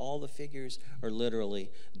 sheep. All the figures are literally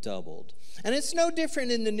doubled. And it's no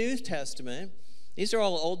different in the New Testament. These are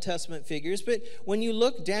all Old Testament figures, but when you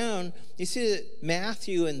look down, you see that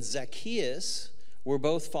Matthew and Zacchaeus were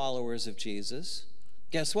both followers of Jesus.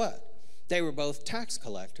 Guess what? They were both tax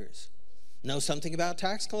collectors. Know something about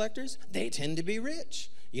tax collectors? They tend to be rich.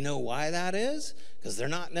 You know why that is? Because they're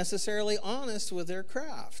not necessarily honest with their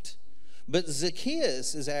craft. But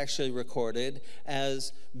Zacchaeus is actually recorded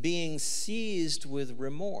as being seized with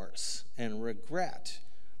remorse and regret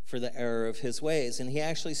for the error of his ways. And he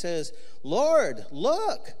actually says, Lord,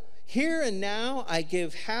 look, here and now I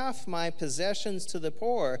give half my possessions to the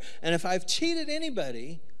poor, and if I've cheated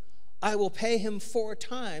anybody, I will pay him 4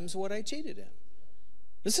 times what I cheated him.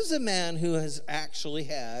 This is a man who has actually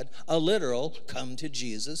had a literal come to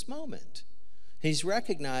Jesus moment. He's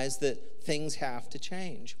recognized that things have to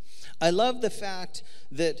change. I love the fact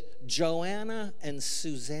that Joanna and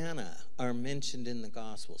Susanna are mentioned in the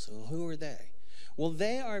Gospels. So who are they? Well,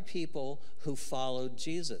 they are people who followed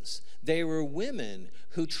Jesus. They were women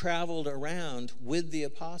who traveled around with the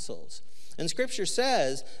apostles. And Scripture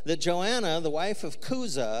says that Joanna, the wife of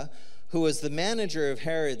Chuza, who was the manager of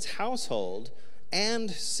Herod's household,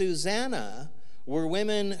 and Susanna were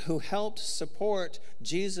women who helped support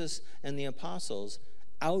Jesus and the apostles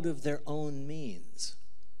out of their own means.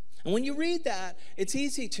 And when you read that, it's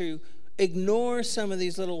easy to ignore some of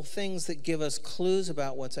these little things that give us clues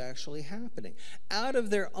about what's actually happening. Out of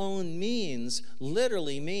their own means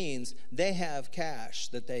literally means they have cash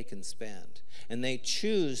that they can spend, and they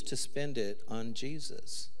choose to spend it on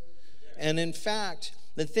Jesus. And in fact,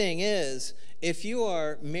 the thing is, if you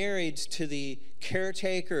are married to the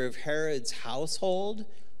caretaker of Herod's household,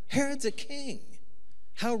 Herod's a king.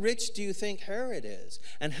 How rich do you think Herod is?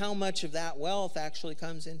 And how much of that wealth actually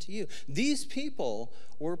comes into you? These people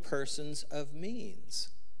were persons of means.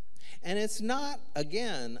 And it's not,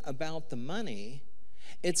 again, about the money.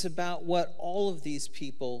 It's about what all of these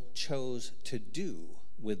people chose to do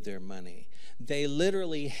with their money. They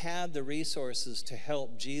literally had the resources to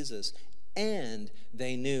help Jesus, and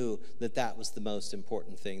they knew that that was the most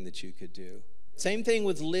important thing that you could do. Same thing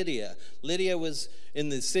with Lydia. Lydia was in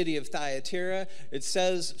the city of Thyatira.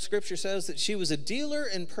 Scripture says that she was a dealer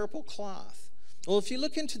in purple cloth. Well, if you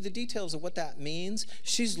look into the details of what that means,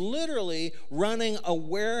 she's literally running a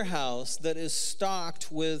warehouse that is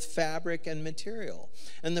stocked with fabric and material.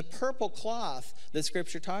 And the purple cloth that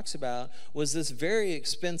Scripture talks about was this very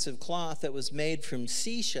expensive cloth that was made from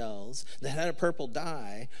seashells that had a purple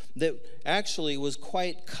dye that actually was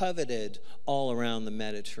quite coveted all around the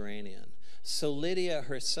Mediterranean. So Lydia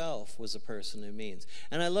herself was a person of means.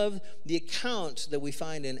 And I love the account that we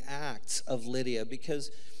find in Acts of Lydia, because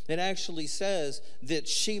it actually says that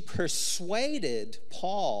she persuaded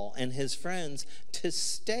Paul and his friends to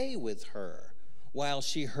stay with her while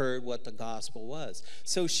she heard what the gospel was.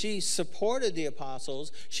 So she supported the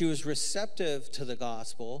apostles, she was receptive to the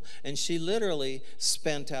gospel, and she literally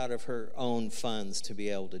spent out of her own funds to be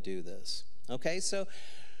able to do this. Okay, so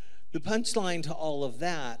the punchline to all of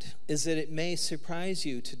that is that it may surprise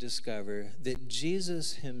you to discover that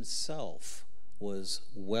Jesus himself was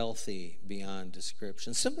wealthy beyond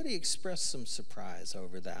description. Somebody expressed some surprise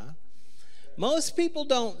over that. Most people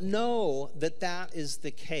don't know that that is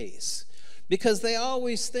the case, because they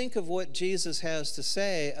always think of what Jesus has to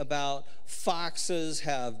say about foxes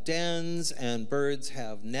have dens and birds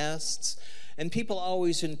have nests. And people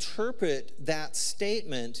always interpret that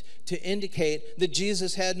statement to indicate that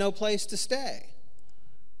Jesus had no place to stay.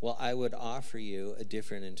 Well, I would offer you a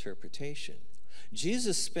different interpretation.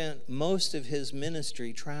 Jesus spent most of his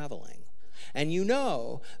ministry traveling. And you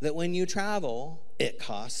know that when you travel, it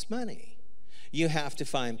costs money. You have to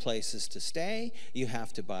find places to stay. You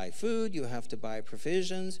have to buy food. You have to buy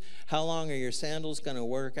provisions. How long are your sandals going to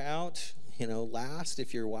work out, last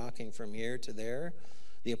if you're walking from here to there?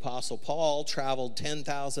 The Apostle Paul traveled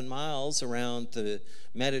 10,000 miles around the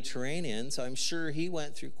Mediterranean, so I'm sure he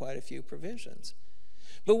went through quite a few provisions.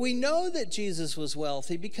 But we know that Jesus was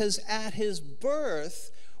wealthy because at his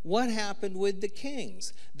birth, what happened with the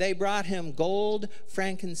kings? They brought him gold,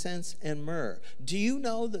 frankincense, and myrrh. Do you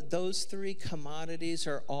know that those three commodities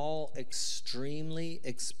are all extremely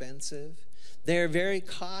expensive? They're very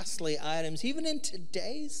costly items, even in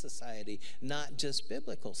today's society, not just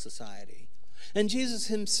biblical society. And Jesus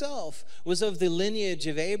himself was of the lineage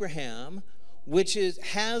of Abraham, which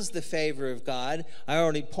has the favor of God. I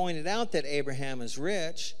already pointed out that Abraham is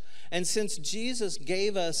rich. And since Jesus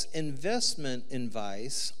gave us investment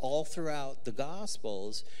advice all throughout the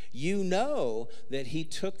Gospels, you know that he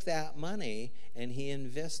took that money and he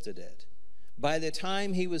invested it. By the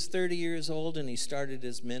time he was 30 years old and he started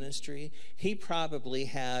his ministry, he probably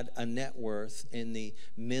had a net worth in the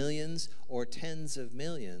millions or tens of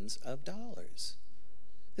millions of dollars.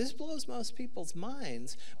 This blows most people's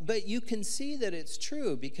minds, but you can see that it's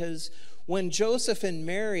true, because when Joseph and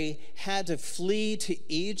Mary had to flee to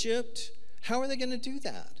Egypt, how are they going to do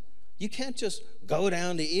that? You can't just go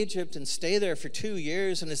down to Egypt and stay there for 2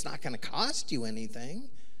 years and it's not going to cost you anything.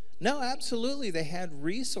 No, absolutely, they had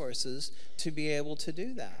resources to be able to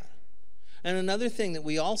do that. And another thing that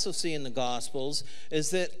we also see in the Gospels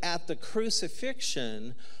is that at the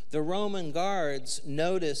crucifixion, the Roman guards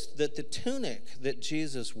noticed that the tunic that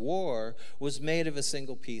Jesus wore was made of a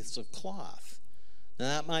single piece of cloth. Now,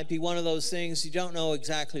 that might be one of those things you don't know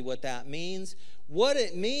exactly what that means. What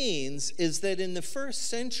it means is that in the first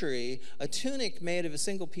century, a tunic made of a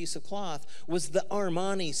single piece of cloth was the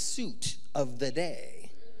Armani suit of the day.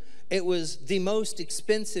 It was the most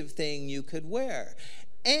expensive thing you could wear.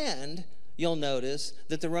 And you'll notice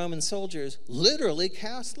that the Roman soldiers literally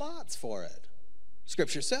cast lots for it.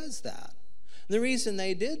 Scripture says that. The reason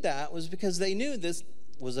they did that was because they knew this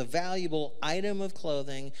was a valuable item of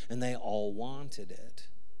clothing and they all wanted it.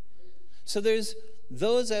 So there's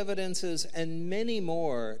those evidences and many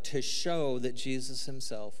more to show that Jesus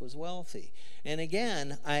himself was wealthy. And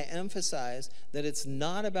again, I emphasize that it's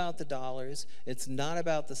not about the dollars, it's not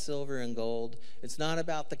about the silver and gold, it's not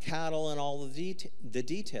about the cattle and all the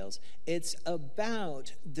details. It's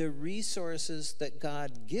about the resources that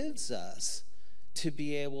God gives us to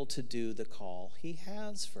be able to do the call he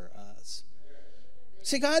has for us.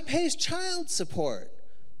 See, God pays child support.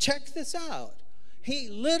 Check this out. He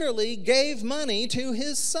literally gave money to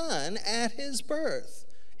his son at his birth.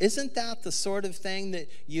 Isn't that the sort of thing that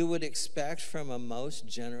you would expect from a most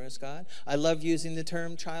generous God? I love using the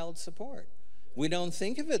term child support. We don't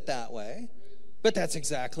think of it that way, but that's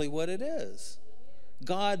exactly what it is.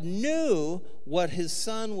 God knew what his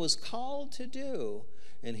son was called to do,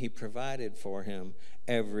 and he provided for him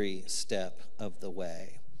every step of the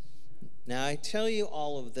way. Now, I tell you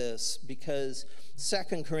all of this because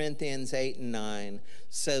 2 Corinthians 8 and 9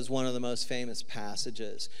 says one of the most famous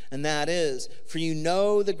passages, and that is, "For you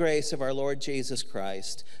know the grace of our Lord Jesus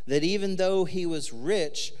Christ, that even though he was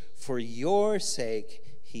rich, for your sake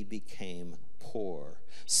he became poor,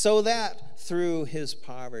 so that through his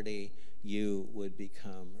poverty you would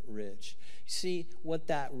become rich." See, what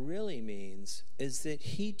that really means is that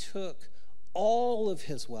he took all of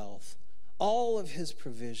his wealth, all of his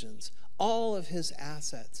provisions, all of his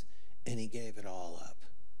assets, and he gave it all up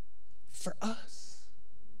for us.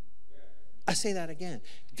 I say that again.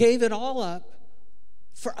 Gave it all up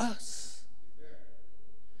for us.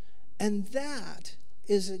 And that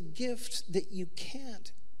is a gift that you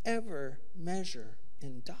can't ever measure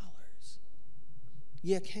in dollars.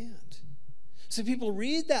 You can't. So people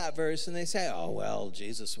read that verse and they say, oh, well,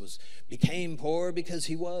 Jesus became poor because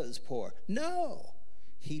he was poor. No.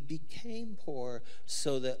 He became poor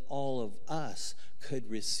so that all of us could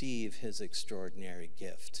receive his extraordinary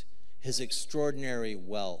gift, his extraordinary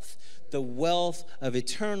wealth, the wealth of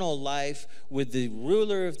eternal life with the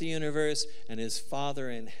ruler of the universe and his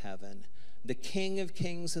Father in heaven. the King of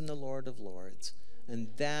Kings and the Lord of Lords. And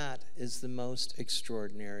that is the most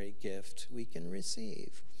extraordinary gift we can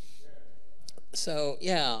receive. So,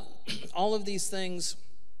 yeah, all of these things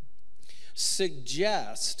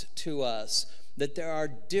suggest to us that there are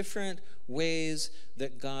different ways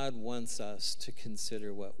that God wants us to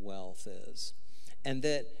consider what wealth is. And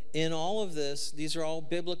that in all of this, these are all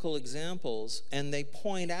biblical examples, and they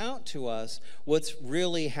point out to us what's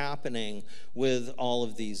really happening with all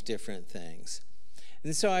of these different things.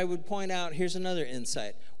 And so I would point out, here's another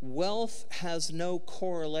insight. Wealth has no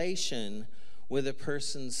correlation with a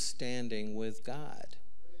person's standing with God.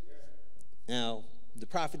 Now, the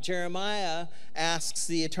prophet Jeremiah asks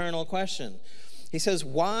the eternal question. He says,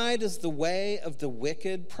 why does the way of the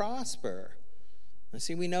wicked prosper? And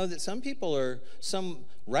see, we know that some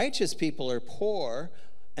righteous people are poor,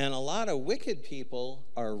 and a lot of wicked people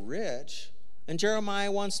are rich. And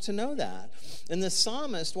Jeremiah wants to know that. And the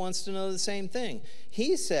psalmist wants to know the same thing.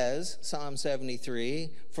 He says, Psalm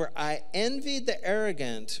 73, for I envied the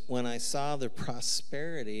arrogant when I saw the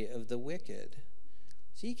prosperity of the wicked.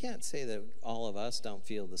 So you can't say that all of us don't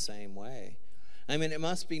feel the same way. I mean, it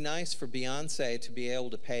must be nice for Beyonce to be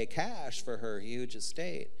able to pay cash for her huge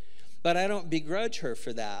estate. But I don't begrudge her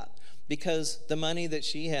for that, because the money that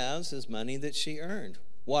she has is money that she earned.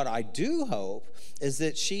 What I do hope is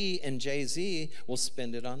that she and Jay-Z will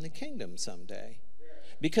spend it on the kingdom someday.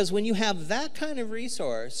 Because when you have that kind of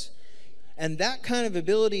resource and that kind of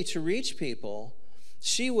ability to reach people,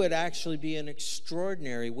 she would actually be an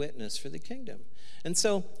extraordinary witness for the kingdom. And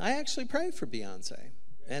so I actually pray for Beyonce.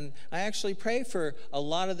 And I actually pray for a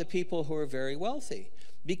lot of the people who are very wealthy,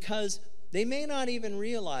 because they may not even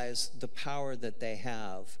realize the power that they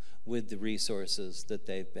have with the resources that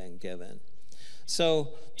they've been given.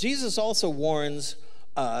 So Jesus also warns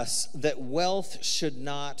us that wealth should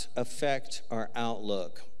not affect our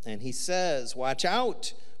outlook. And he says, watch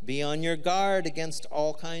out, be on your guard against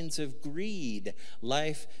all kinds of greed.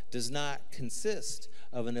 Life does not consist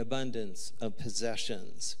of an abundance of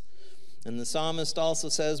possessions. And the psalmist also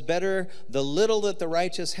says, better the little that the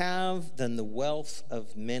righteous have than the wealth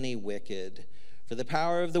of many wicked. For the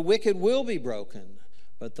power of the wicked will be broken,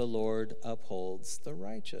 but the Lord upholds the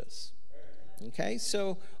righteous. Okay,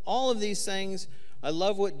 so all of these things, I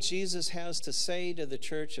love what Jesus has to say to the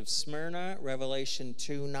church of Smyrna, Revelation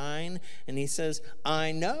 2:9. And he says,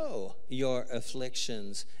 I know your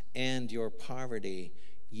afflictions and your poverty,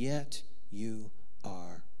 yet you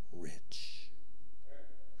are rich.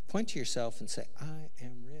 Point to yourself and say, I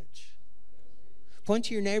am rich. Point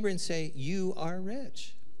to your neighbor and say, you are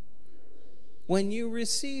rich. When you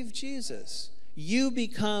receive Jesus, you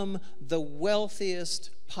become the wealthiest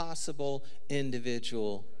possible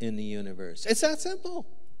individual in the universe. It's that simple.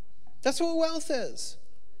 That's what wealth is.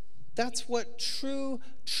 That's what true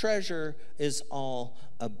treasure is all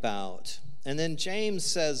about. And then James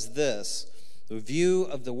says this, the view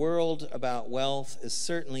of the world about wealth is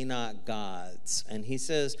certainly not God's. And he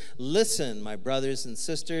says, listen, my brothers and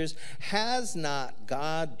sisters, has not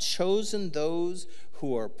God chosen those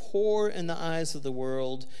who are poor in the eyes of the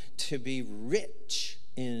world to be rich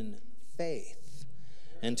in faith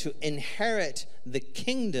and to inherit the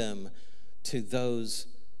kingdom to those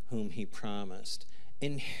whom he promised?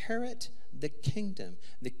 Inherit the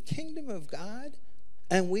kingdom of God,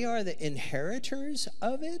 and we are the inheritors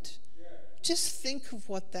of it. Just think of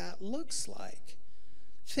what that looks like.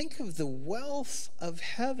 Think of the wealth of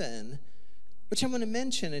heaven, which I'm going to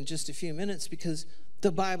mention in just a few minutes because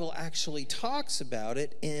the Bible actually talks about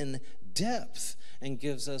it in depth and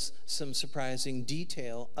gives us some surprising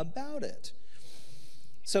detail about it.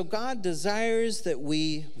 So God desires that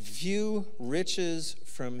we view riches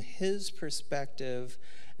from his perspective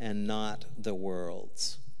and not the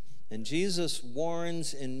world's. And Jesus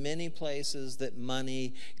warns in many places that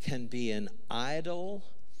money can be an idol.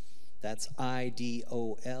 That's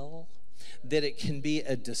I-D-O-L. That it can be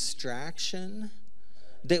a distraction.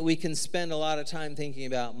 That we can spend a lot of time thinking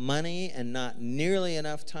about money and not nearly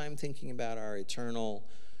enough time thinking about our eternal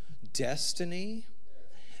destiny.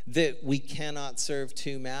 That we cannot serve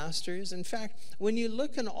two masters. In fact, when you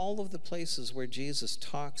look in all of the places where Jesus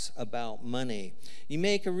talks about money, you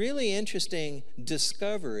make a really interesting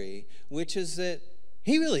discovery, which is that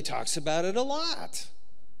he really talks about it a lot,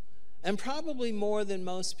 and probably more than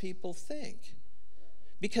most people think.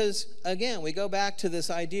 Because, again, we go back to this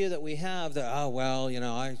idea that we have that, oh, well, you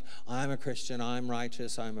know, I'm a Christian, I'm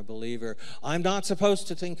righteous, I'm a believer. I'm not supposed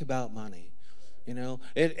to think about money. You know,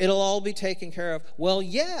 it'll all be taken care of. Well,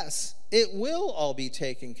 yes, it will all be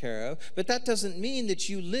taken care of, but that doesn't mean that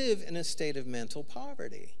you live in a state of mental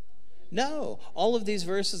poverty. No, all of these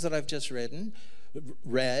verses that I've just written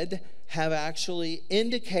read have actually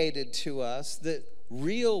indicated to us that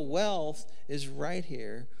real wealth is right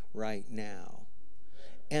here, right now.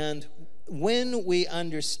 And when we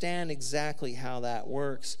understand exactly how that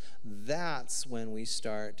works, that's when we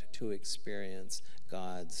start to experience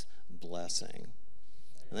God's blessing.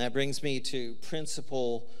 And that brings me to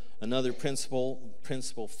another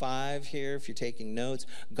principle 5 here, if you're taking notes.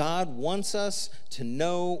 God wants us to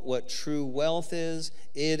know what true wealth is.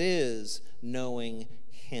 It is knowing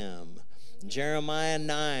Him. Jeremiah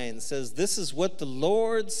 9 says, "This is what the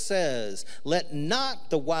Lord says, let not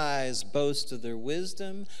the wise boast of their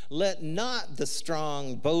wisdom, let not the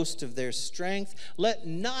strong boast of their strength, let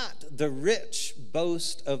not the rich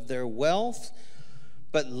boast of their wealth,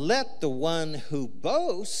 but let the one who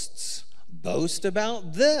boasts boast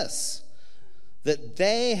about this, that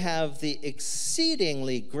they have the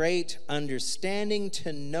exceedingly great understanding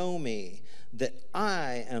to know me, that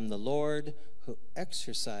I am the Lord who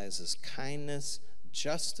exercises kindness,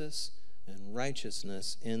 justice, and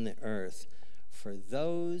righteousness in the earth for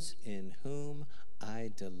those in whom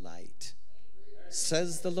I delight,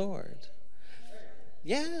 says the Lord."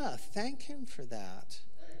 Yeah, thank Him for that.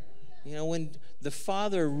 You know, when the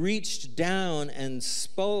Father reached down and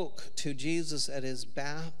spoke to Jesus at his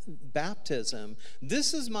baptism,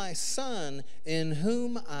 "This is my Son in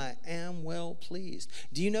whom I am well pleased."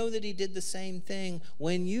 Do you know that He did the same thing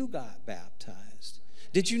when you got baptized?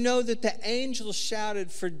 Did you know that the angels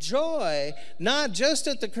shouted for joy, not just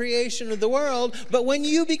at the creation of the world, but when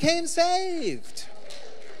you became saved?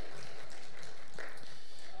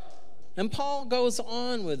 And Paul goes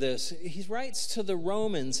on with this. He writes to the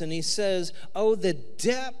Romans and he says, "Oh, the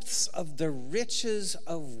depths of the riches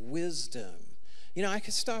of wisdom." You know, I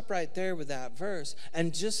could stop right there with that verse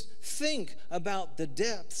and just think about the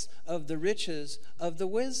depths of the riches of the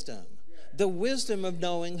wisdom of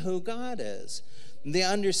knowing who God is. The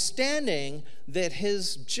understanding that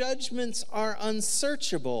His judgments are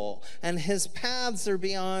unsearchable and His paths are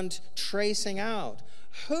beyond tracing out.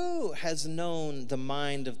 Who has known the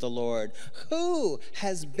mind of the Lord? Who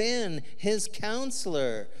has been His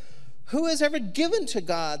counselor? Who has ever given to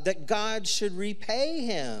God that God should repay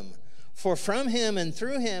him? For from Him and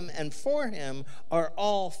through Him and for Him are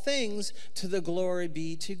all things, to the glory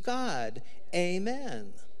be to God.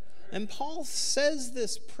 Amen. And Paul says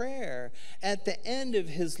this prayer at the end of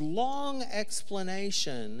his long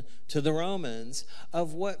explanation to the Romans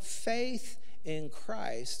of what faith in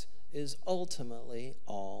Christ is ultimately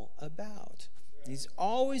all about. He's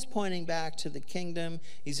always pointing back to the kingdom.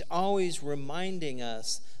 He's always reminding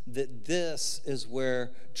us that this is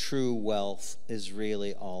where true wealth is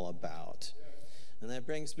really all about. And that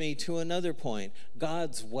brings me to another point.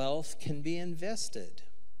 God's wealth can be invested.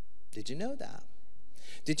 Did you know that?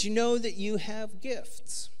 Did you know that you have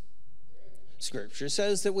gifts? Scripture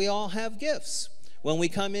says that we all have gifts. When we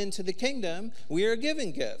come into the kingdom, we are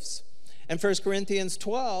given gifts. And 1 Corinthians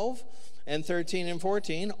 12 and 13 and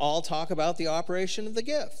 14 all talk about the operation of the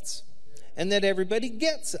gifts. And that everybody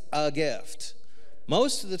gets a gift.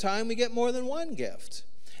 Most of the time we get more than one gift.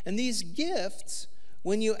 And these gifts,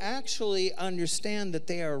 when you actually understand that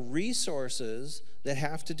they are resources that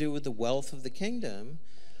have to do with the wealth of the kingdom,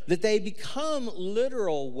 that they become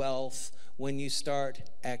literal wealth when you start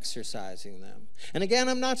exercising them. And again,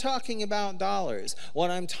 I'm not talking about dollars. What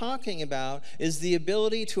I'm talking about is the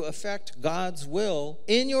ability to affect God's will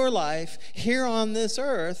in your life here on this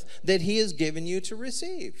earth that He has given you to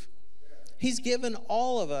receive. He's given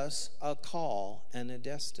all of us a call and a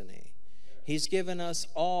destiny. He's given us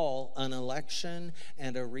all an election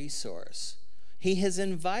and a resource. He has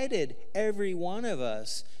invited every one of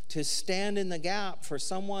us to stand in the gap for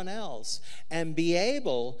someone else and be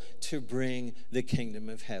able to bring the kingdom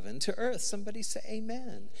of heaven to earth. Somebody say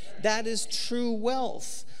amen. That is true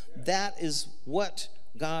wealth. That is what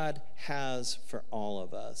God has for all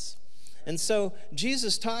of us. And so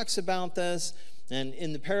Jesus talks about this, and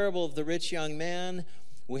in the parable of the rich young man,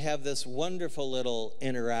 we have this wonderful little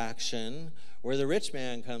interaction where the rich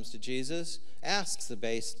man comes to Jesus, asks the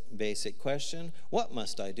basic question, what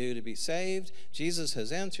must I do to be saved? Jesus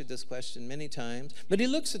has answered this question many times, but he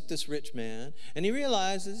looks at this rich man and he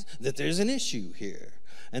realizes that there's an issue here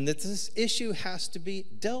and that this issue has to be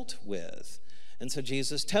dealt with. And so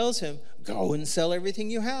Jesus tells him, go and sell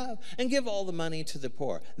everything you have and give all the money to the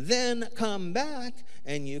poor. Then come back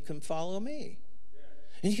and you can follow me.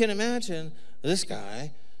 And you can imagine this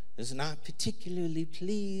guy is not particularly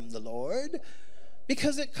pleased with the Lord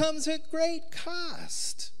because it comes at great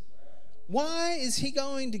cost. Why is he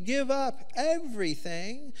going to give up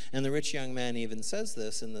everything? And the rich young man even says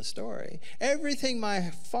this in the story. Everything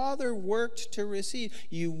my father worked to receive,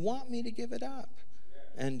 you want me to give it up?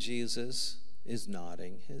 And Jesus is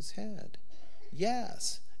nodding his head.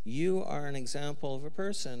 Yes, you are an example of a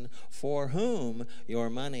person for whom your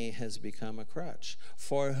money has become a crutch,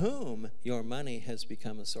 for whom your money has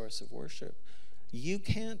become a source of worship. You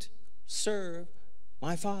can't serve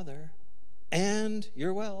my Father and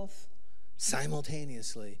your wealth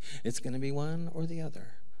simultaneously. It's going to be one or the other.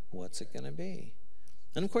 What's it going to be?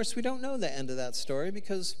 And of course, we don't know the end of that story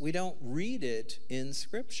because we don't read it in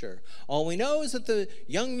Scripture. All we know is that the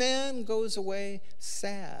young man goes away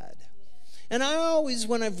sad. And I always,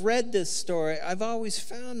 when I've read this story, I've always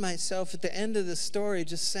found myself at the end of the story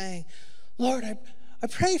just saying, Lord, I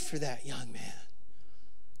pray for that young man.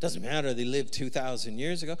 Doesn't matter they lived 2,000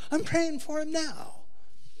 years ago. I'm praying for him now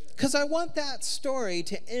because I want that story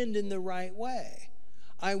to end in the right way.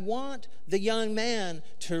 I want the young man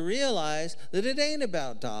to realize that it ain't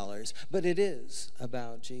about dollars, but it is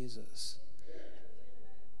about Jesus.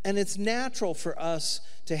 And it's natural for us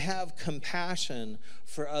to have compassion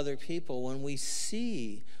for other people when we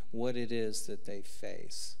see what it is that they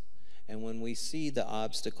face and when we see the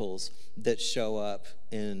obstacles that show up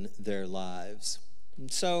in their lives.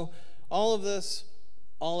 And so all of this,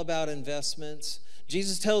 all about investments.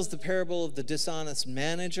 Jesus tells the parable of the dishonest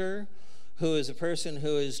manager, who is a person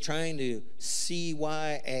who is trying to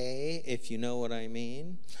CYA, if you know what I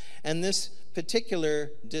mean. And this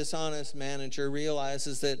particular dishonest manager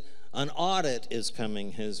realizes that an audit is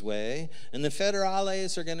coming his way, and the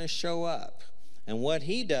federales are going to show up. And what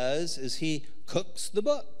he does is he cooks the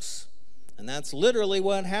books. And that's literally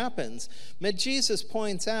what happens. But Jesus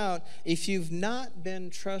points out, if you've not been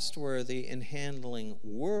trustworthy in handling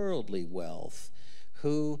worldly wealth,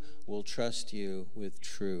 who will trust you with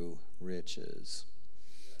true riches?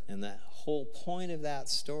 And the whole point of that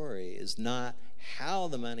story is not how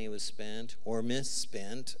the money was spent or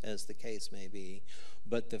misspent, as the case may be,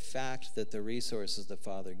 but the fact that the resources the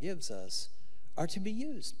Father gives us are to be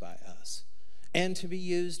used by us, and to be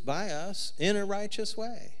used by us in a righteous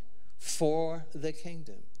way for the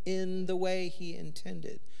kingdom, in the way he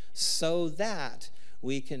intended, so that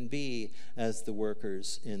we can be as the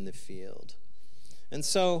workers in the field. And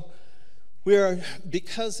so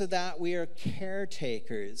because of that, we are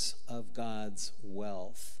caretakers of God's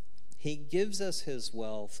wealth. He gives us his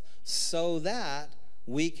wealth so that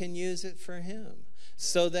we can use it for him,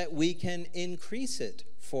 so that we can increase it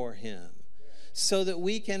for him, so that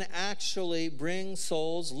we can actually bring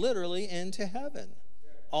souls literally into heaven.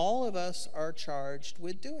 All of us are charged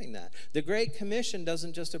with doing that. The Great Commission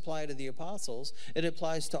doesn't just apply to the apostles, it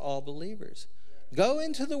applies to all believers. Go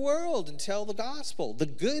into the world and tell the gospel, the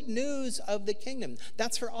good news of the kingdom.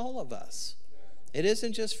 That's for all of us. It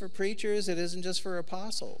isn't just for preachers, it isn't just for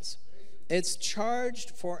apostles. It's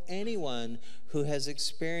charged for anyone who has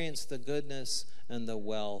experienced the goodness and the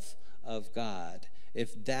wealth of God.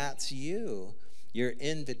 If that's you, your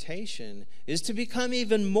invitation is to become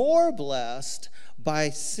even more blessed by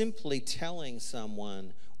simply telling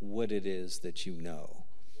someone what it is that you know.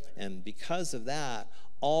 And because of that,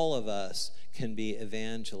 all of us can be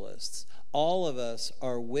evangelists. All of us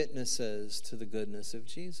are witnesses to the goodness of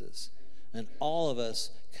Jesus. And all of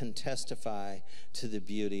us can testify to the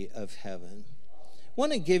beauty of heaven. I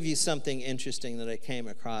want to give you something interesting that I came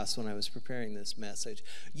across when I was preparing this message.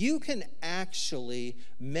 You can actually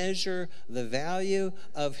measure the value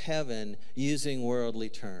of heaven using worldly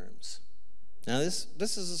terms. Now, this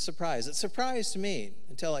is a surprise. It surprised me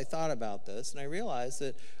until I thought about this, and I realized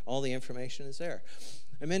that all the information is there.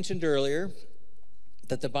 I mentioned earlier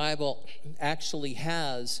that the Bible actually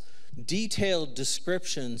has detailed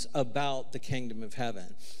descriptions about the kingdom of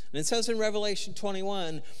heaven. And it says in Revelation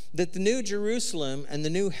 21 that the new Jerusalem and the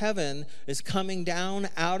new heaven is coming down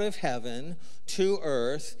out of heaven to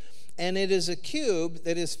earth, and it is a cube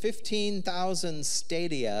that is 15,000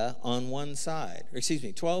 stadia on one side, or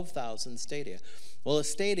 12,000 stadia. Well, a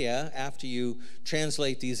stadia, after you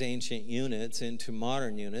translate these ancient units into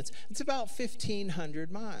modern units, it's about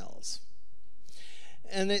 1,500 miles.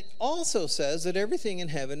 And it also says that everything in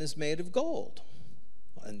heaven is made of gold.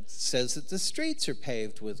 And says that the streets are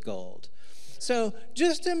paved with gold. So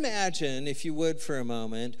just imagine, if you would for a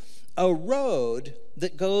moment, a road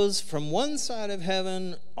that goes from one side of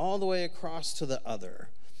heaven all the way across to the other.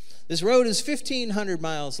 This road is 1,500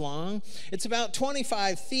 miles long. It's about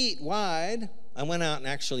 25 feet wide. I went out and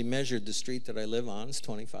actually measured the street that I live on. It's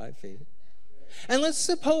 25 feet. And let's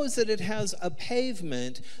suppose that it has a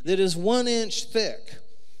pavement that is 1 inch thick,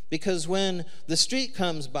 because when the street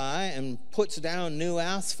comes by and puts down new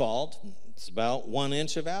asphalt, it's about 1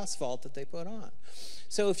 inch of asphalt that they put on.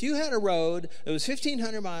 So if you had a road that was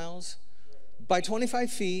 1,500 miles by 25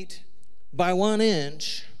 feet by 1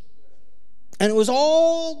 inch, And it was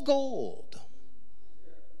all gold.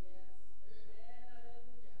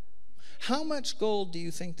 How much gold do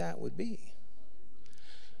you think that would be?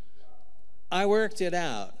 I worked it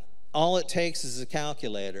out. All it takes is a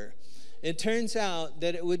calculator. It turns out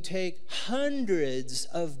that it would take hundreds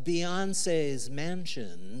of Beyonce's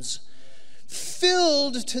mansions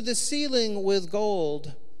filled to the ceiling with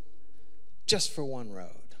gold just for one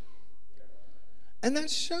road. And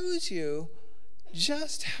that shows you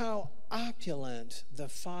just how opulent the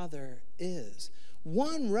Father is.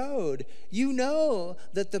 One road, you know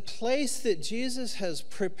that the place that Jesus has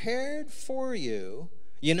prepared for you,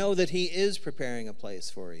 you know that he is preparing a place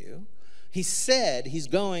for you. He said he's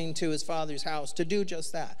going to his Father's house to do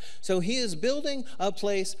just that. So he is building a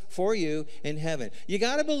place for you in heaven. You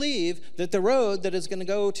got to believe that the road that is going to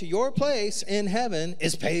go to your place in heaven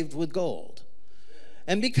is paved with gold.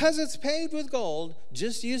 And because it's paved with gold,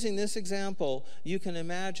 just using this example, you can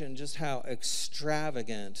imagine just how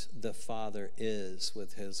extravagant the Father is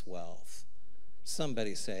with his wealth.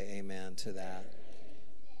 Somebody say amen to that.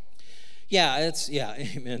 Yeah,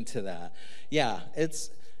 amen to that. Yeah,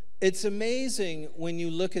 it's amazing when you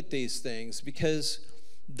look at these things, because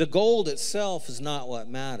the gold itself is not what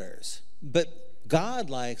matters. But God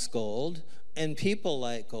likes gold, and people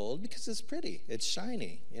like gold because it's pretty, it's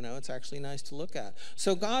shiny, it's actually nice to look at.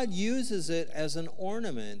 So God uses it as an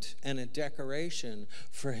ornament and a decoration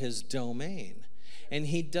for his domain. And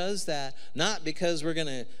he does that not because we're going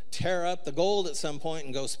to tear up the gold at some point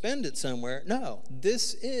and go spend it somewhere. No,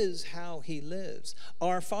 this is how he lives.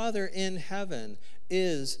 Our Father in heaven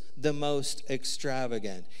is the most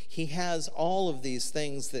extravagant. He has all of these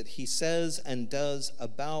things that he says and does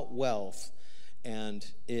about wealth, and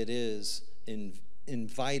it is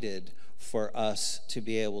invited for us to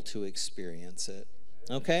be able to experience it.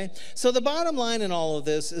 Okay? So the bottom line in all of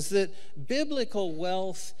this is that biblical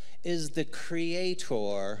wealth is the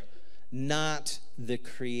creator, not the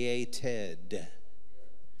created.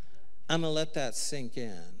 I'm going to let that sink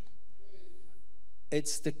in.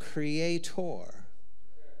 It's the creator,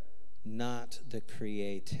 not the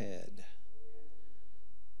created.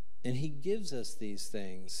 And he gives us these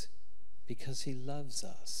things because he loves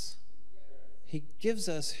us. He gives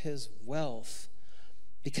us his wealth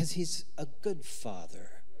because he's a good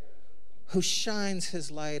father who shines his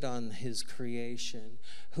light on his creation,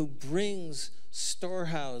 who brings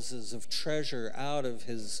storehouses of treasure out of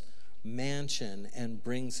his mansion and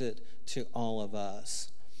brings it to all of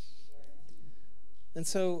us. And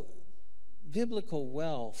so biblical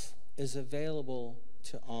wealth is available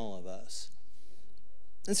to all of us.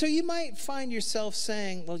 And so you might find yourself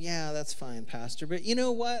saying, well, yeah, that's fine, Pastor, but you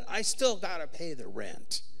know what? I still got to pay the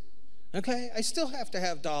rent. Okay? I still have to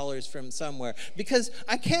have dollars from somewhere, because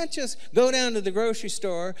I can't just go down to the grocery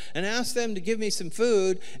store and ask them to give me some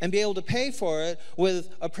food and be able to pay for it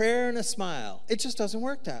with a prayer and a smile. It just doesn't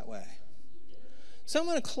work that way. So I'm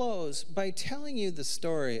going to close by telling you the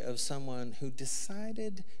story of someone who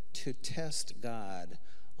decided to test God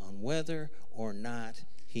on whether or not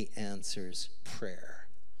he answers prayer.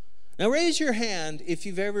 Now raise your hand if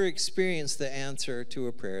you've ever experienced the answer to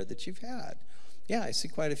a prayer that you've had. Yeah, I see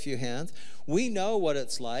quite a few hands. We know what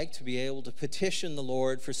it's like to be able to petition the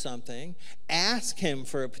Lord for something, ask him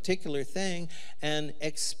for a particular thing, and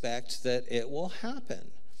expect that it will happen.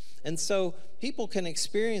 And so people can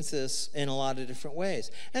experience this in a lot of different ways.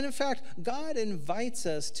 And in fact, God invites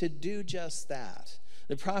us to do just that.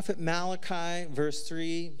 The prophet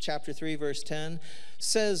Malachi, chapter 3, verse 10,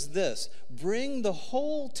 says this: bring the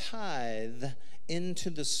whole tithe into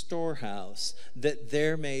the storehouse, that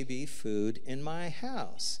there may be food in my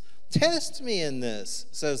house. Test me in this,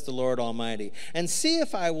 says the Lord Almighty, and see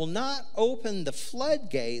if I will not open the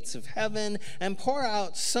floodgates of heaven and pour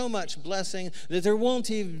out so much blessing that there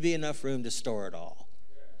won't even be enough room to store it all.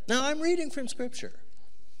 Now, I'm reading from Scripture.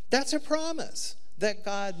 That's a promise that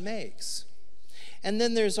God makes. And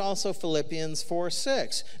then there's also Philippians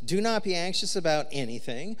 4:6. Do not be anxious about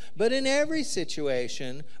anything, but in every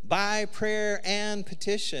situation, by prayer and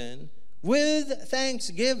petition, with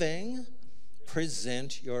thanksgiving,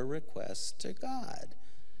 present your requests to God.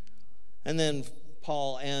 And then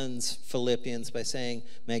Paul ends Philippians by saying,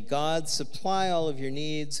 may God supply all of your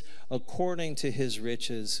needs according to his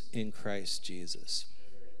riches in Christ Jesus.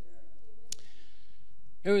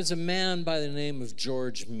 There was a man by the name of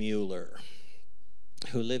George Mueller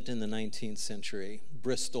who lived in the 19th century,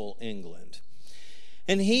 Bristol, England.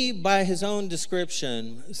 And he, by his own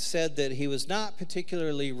description, said that he was not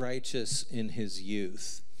particularly righteous in his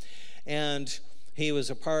youth. And he was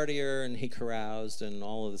a partier, and he caroused and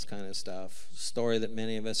all of this kind of stuff, story that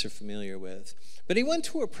many of us are familiar with. But he went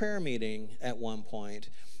to a prayer meeting at one point,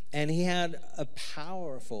 And he had a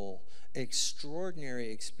powerful,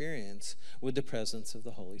 extraordinary experience with the presence of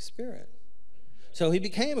the Holy Spirit. So he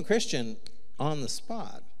became a Christian on the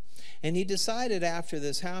spot. And he decided after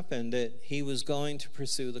this happened that he was going to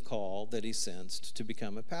pursue the call that he sensed to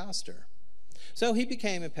become a pastor. So he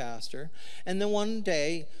became a pastor, and then one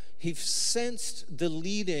day he sensed the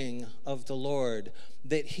leading of the Lord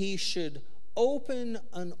that he should open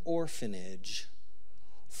an orphanage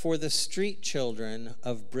for the street children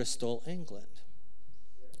of Bristol, England.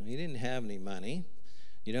 He didn't have any money.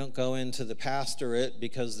 You don't go into the pastorate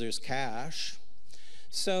because there's cash.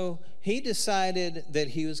 So he decided that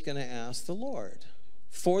he was going to ask the Lord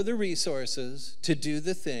for the resources to do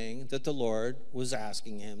the thing that the Lord was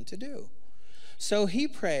asking him to do. So he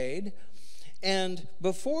prayed, and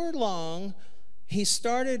before long, he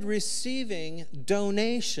started receiving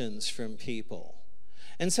donations from people.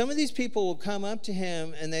 And some of these people would come up to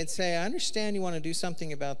him and they'd say, I understand you want to do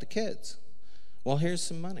something about the kids. Well, here's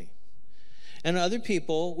some money. And other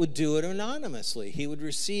people would do it anonymously. He would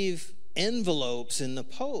receive envelopes in the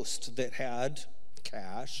post that had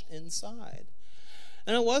cash inside.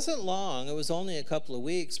 And it wasn't long, it was only a couple of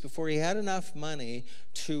weeks before he had enough money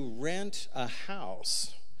to rent a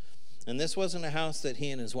house. And this wasn't a house that he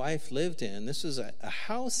and his wife lived in. This was a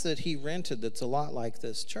house that he rented that's a lot like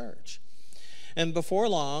this church. And before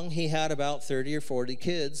long, he had about 30 or 40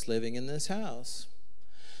 kids living in this house.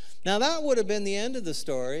 Now, that would have been the end of the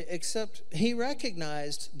story, except he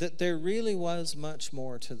recognized that there really was much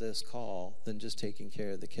more to this call than just taking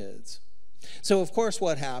care of the kids. So, of course,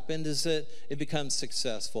 what happened is that it becomes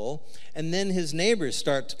successful, and then his neighbors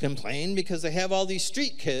start to complain because they have all these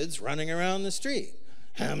street kids running around the street.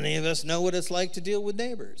 How many of us know what it's like to deal with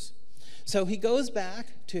neighbors? So he goes back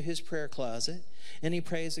to his prayer closet, and he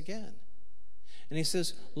prays again. And he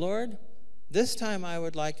says, Lord, this time I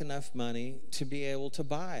would like enough money to be able to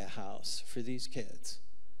buy a house for these kids.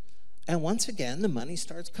 And once again, the money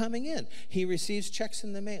starts coming in. He receives checks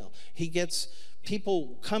in the mail. He gets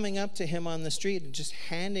people coming up to him on the street and just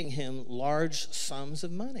handing him large sums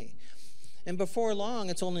of money. And before long,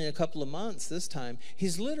 it's only a couple of months this time,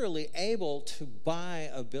 he's literally able to buy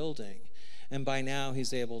a building. And by now,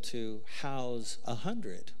 he's able to house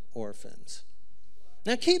 100 orphans.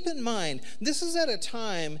 Now, keep in mind, this is at a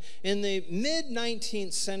time in the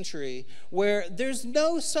mid-19th century where there's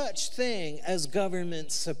no such thing as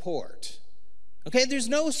government support. Okay, there's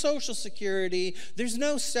no Social Security, there's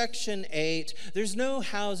no Section 8, there's no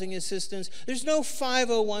housing assistance, there's no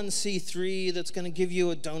 501c3 that's going to give you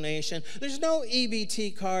a donation, there's no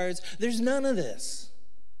EBT cards, there's none of this.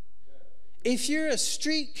 If you're a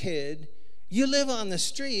street kid, you live on the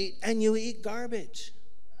street and you eat garbage.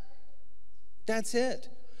 That's it.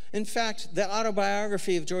 In fact, the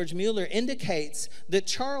autobiography of George Mueller indicates that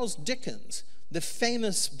Charles Dickens, the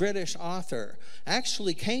famous British author,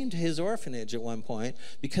 actually came to his orphanage at one point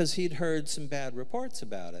because he'd heard some bad reports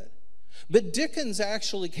about it. But Dickens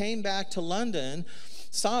actually came back to London,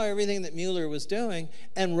 saw everything that Mueller was doing,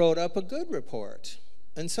 and wrote up a good report.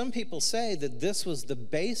 And some people say that this was the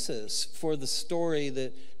basis for the story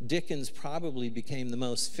that Dickens probably became the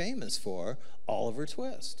most famous for, Oliver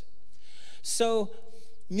Twist. So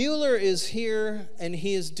Mueller is here, and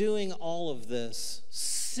he is doing all of this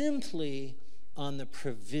simply on the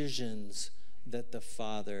provisions that the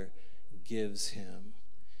Father gives him.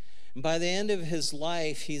 And by the end of his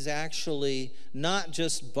life, he's actually not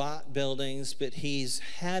just bought buildings, but he's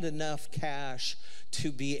had enough cash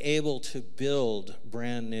to be able to build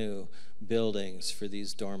brand new buildings for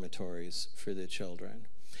these dormitories for the children.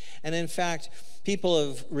 And in fact, people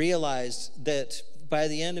have realized that by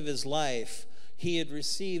the end of his life, he had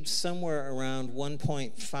received somewhere around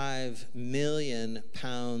 1.5 million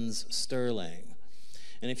pounds sterling.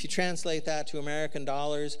 And if you translate that to American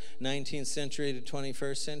dollars, 19th century to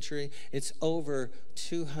 21st century, it's over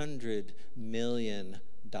 $200 million.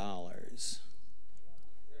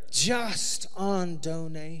 Just on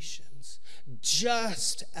donations,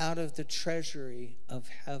 just out of the treasury of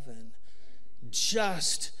heaven,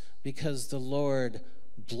 just because the Lord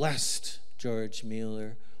blessed George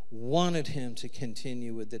Mueller, wanted him to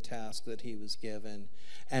continue with the task that he was given,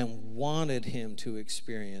 and wanted him to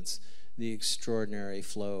experience the extraordinary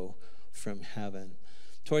flow from heaven.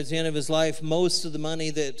 Towards the end of his life, most of the money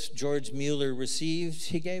that George Mueller received,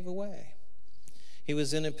 he gave away. He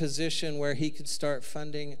was in a position where he could start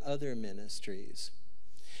funding other ministries.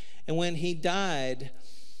 And when he died,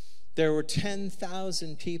 there were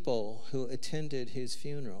 10,000 people who attended his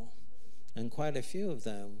funeral, and quite a few of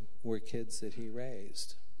them were kids that he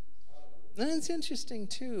raised. And it's interesting,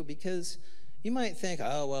 too, because You might think,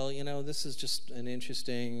 oh, well, you know, this is just an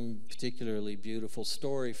interesting, particularly beautiful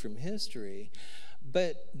story from history.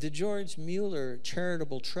 But the George Mueller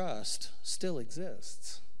Charitable Trust still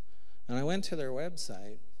exists. And I went to their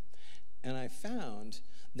website, and I found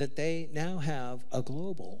that they now have a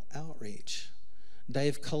global outreach.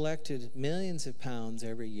 They've collected millions of pounds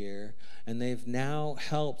every year, and they've now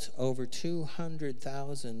helped over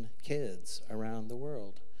 200,000 kids around the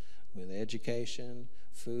world with education,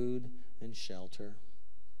 food, and shelter.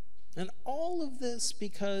 And all of this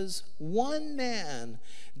because one man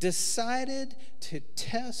decided to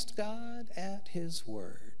test God at his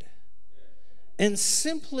word and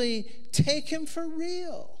simply take him for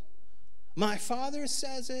real. My Father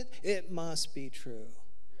says it, it must be true.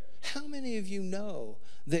 How many of you know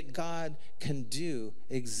that God can do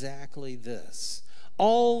exactly this?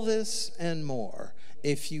 All this and more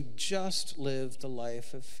if you just live the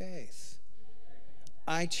life of faith.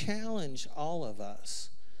 I challenge all of us,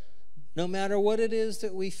 no matter what it is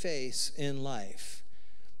that we face in life,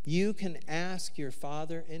 you can ask your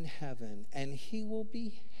Father in heaven, and he will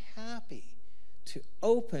be happy to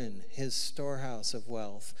open his storehouse of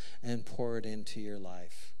wealth and pour it into your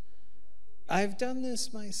life. I've done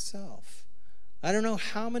this myself. I don't know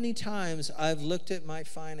how many times I've looked at my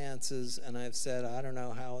finances and I've said, I don't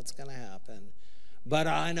know how it's going to happen, but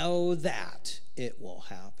I know that it will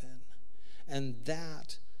happen. And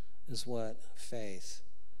that is what faith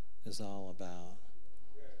is all about.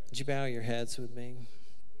 Would you bow your heads with me?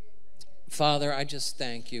 Father, I just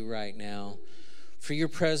thank you right now for your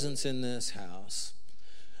presence in this house.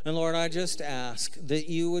 And Lord, I just ask that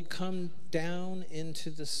you would come down into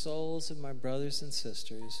the souls of my brothers and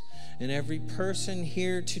sisters, and every person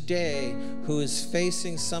here today who is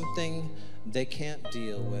facing something they can't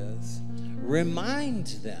deal with. Remind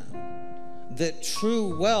them that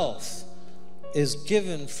true wealth is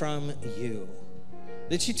given from you,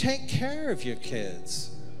 that you take care of your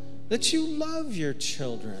kids, that you love your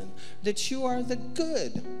children, that you are the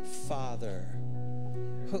good Father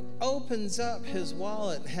who opens up his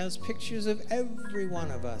wallet and has pictures of every one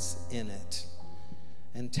of us in it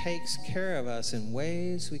and takes care of us in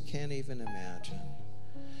ways we can't even imagine.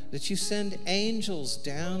 That you send angels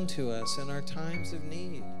down to us in our times of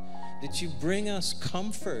need, that you bring us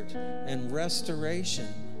comfort and restoration,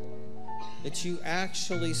 that you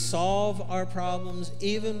actually solve our problems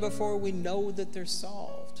even before we know that they're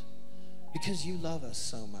solved, because you love us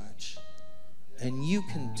so much. And you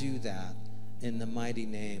can do that in the mighty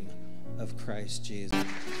name of Christ Jesus.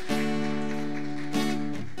 May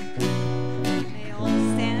all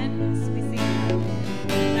stand as we sing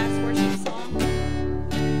the last worship song.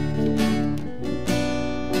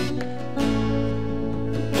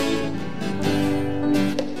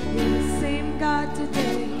 You're the same God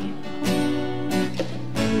today,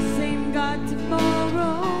 you're the same God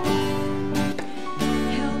tomorrow.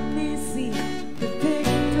 Help me see the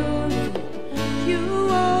victory you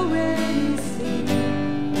already see.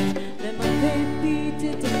 Let my faith be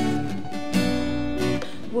today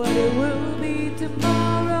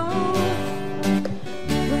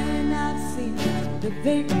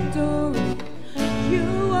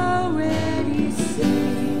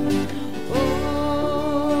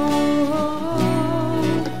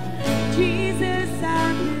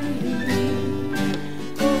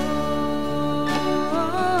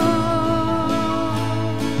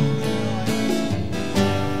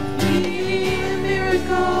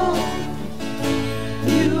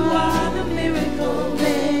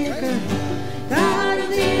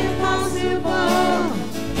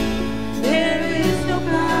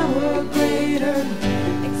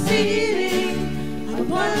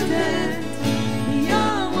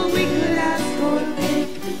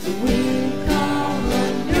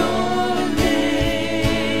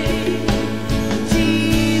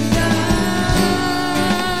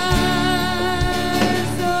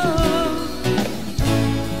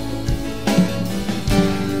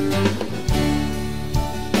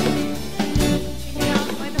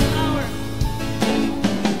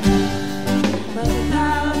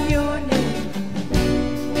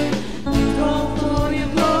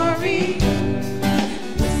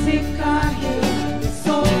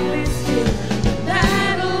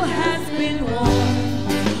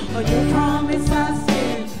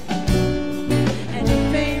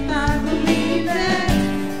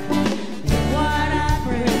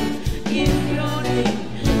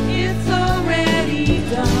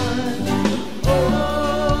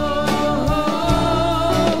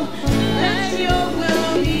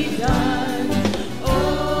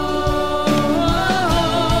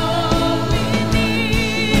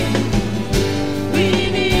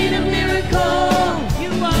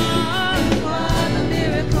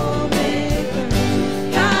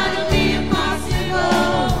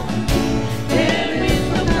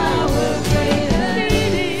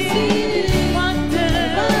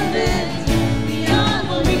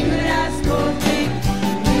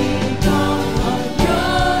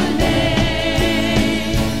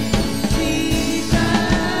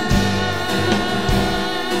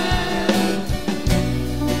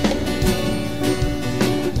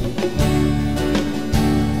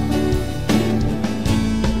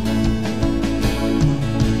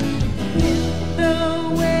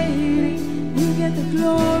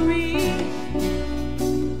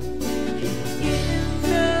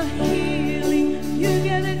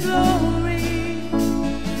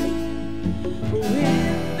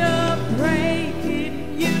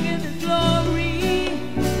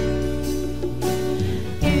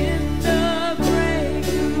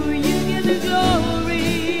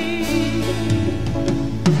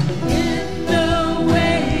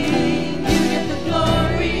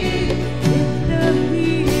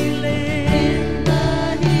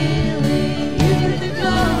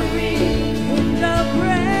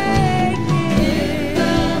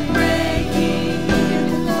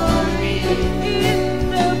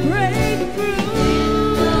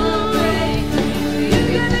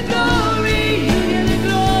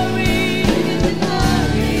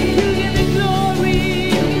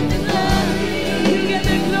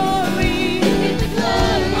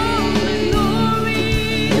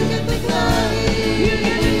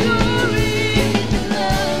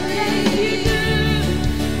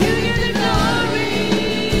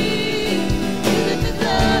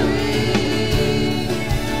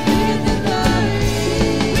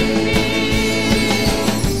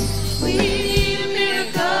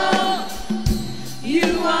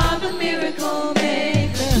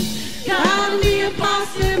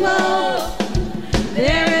impossible.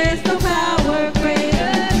 There is no power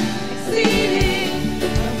greater, exceeding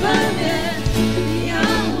abundant,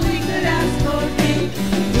 beyond what we could ask or think.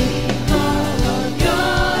 We call on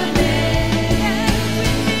your name.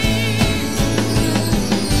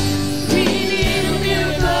 We need a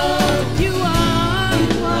miracle. You are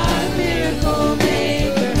a miracle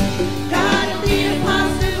maker, God of the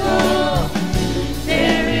impossible.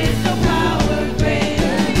 There is no power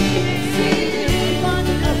greater, exceeding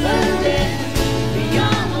abundant,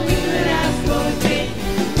 beyond what we could ask or think.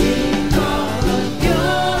 We call on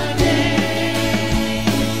your name.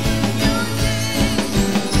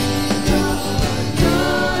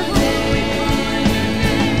 Your name.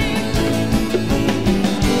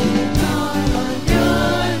 Call on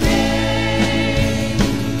your name.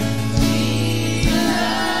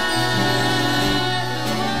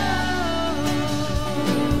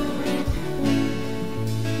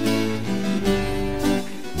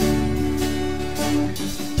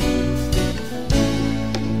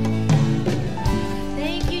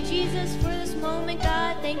 Thank you, Jesus, for this moment,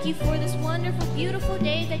 God. Thank you for this wonderful, beautiful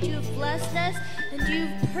day that you have blessed us and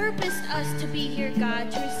you've purposed us to be here,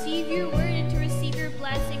 God, to receive your word and to receive your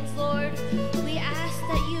blessings, Lord. We ask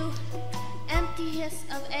that you empty us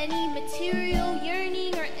of any material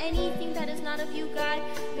yearning or anything that is not of you, God.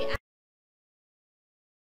 We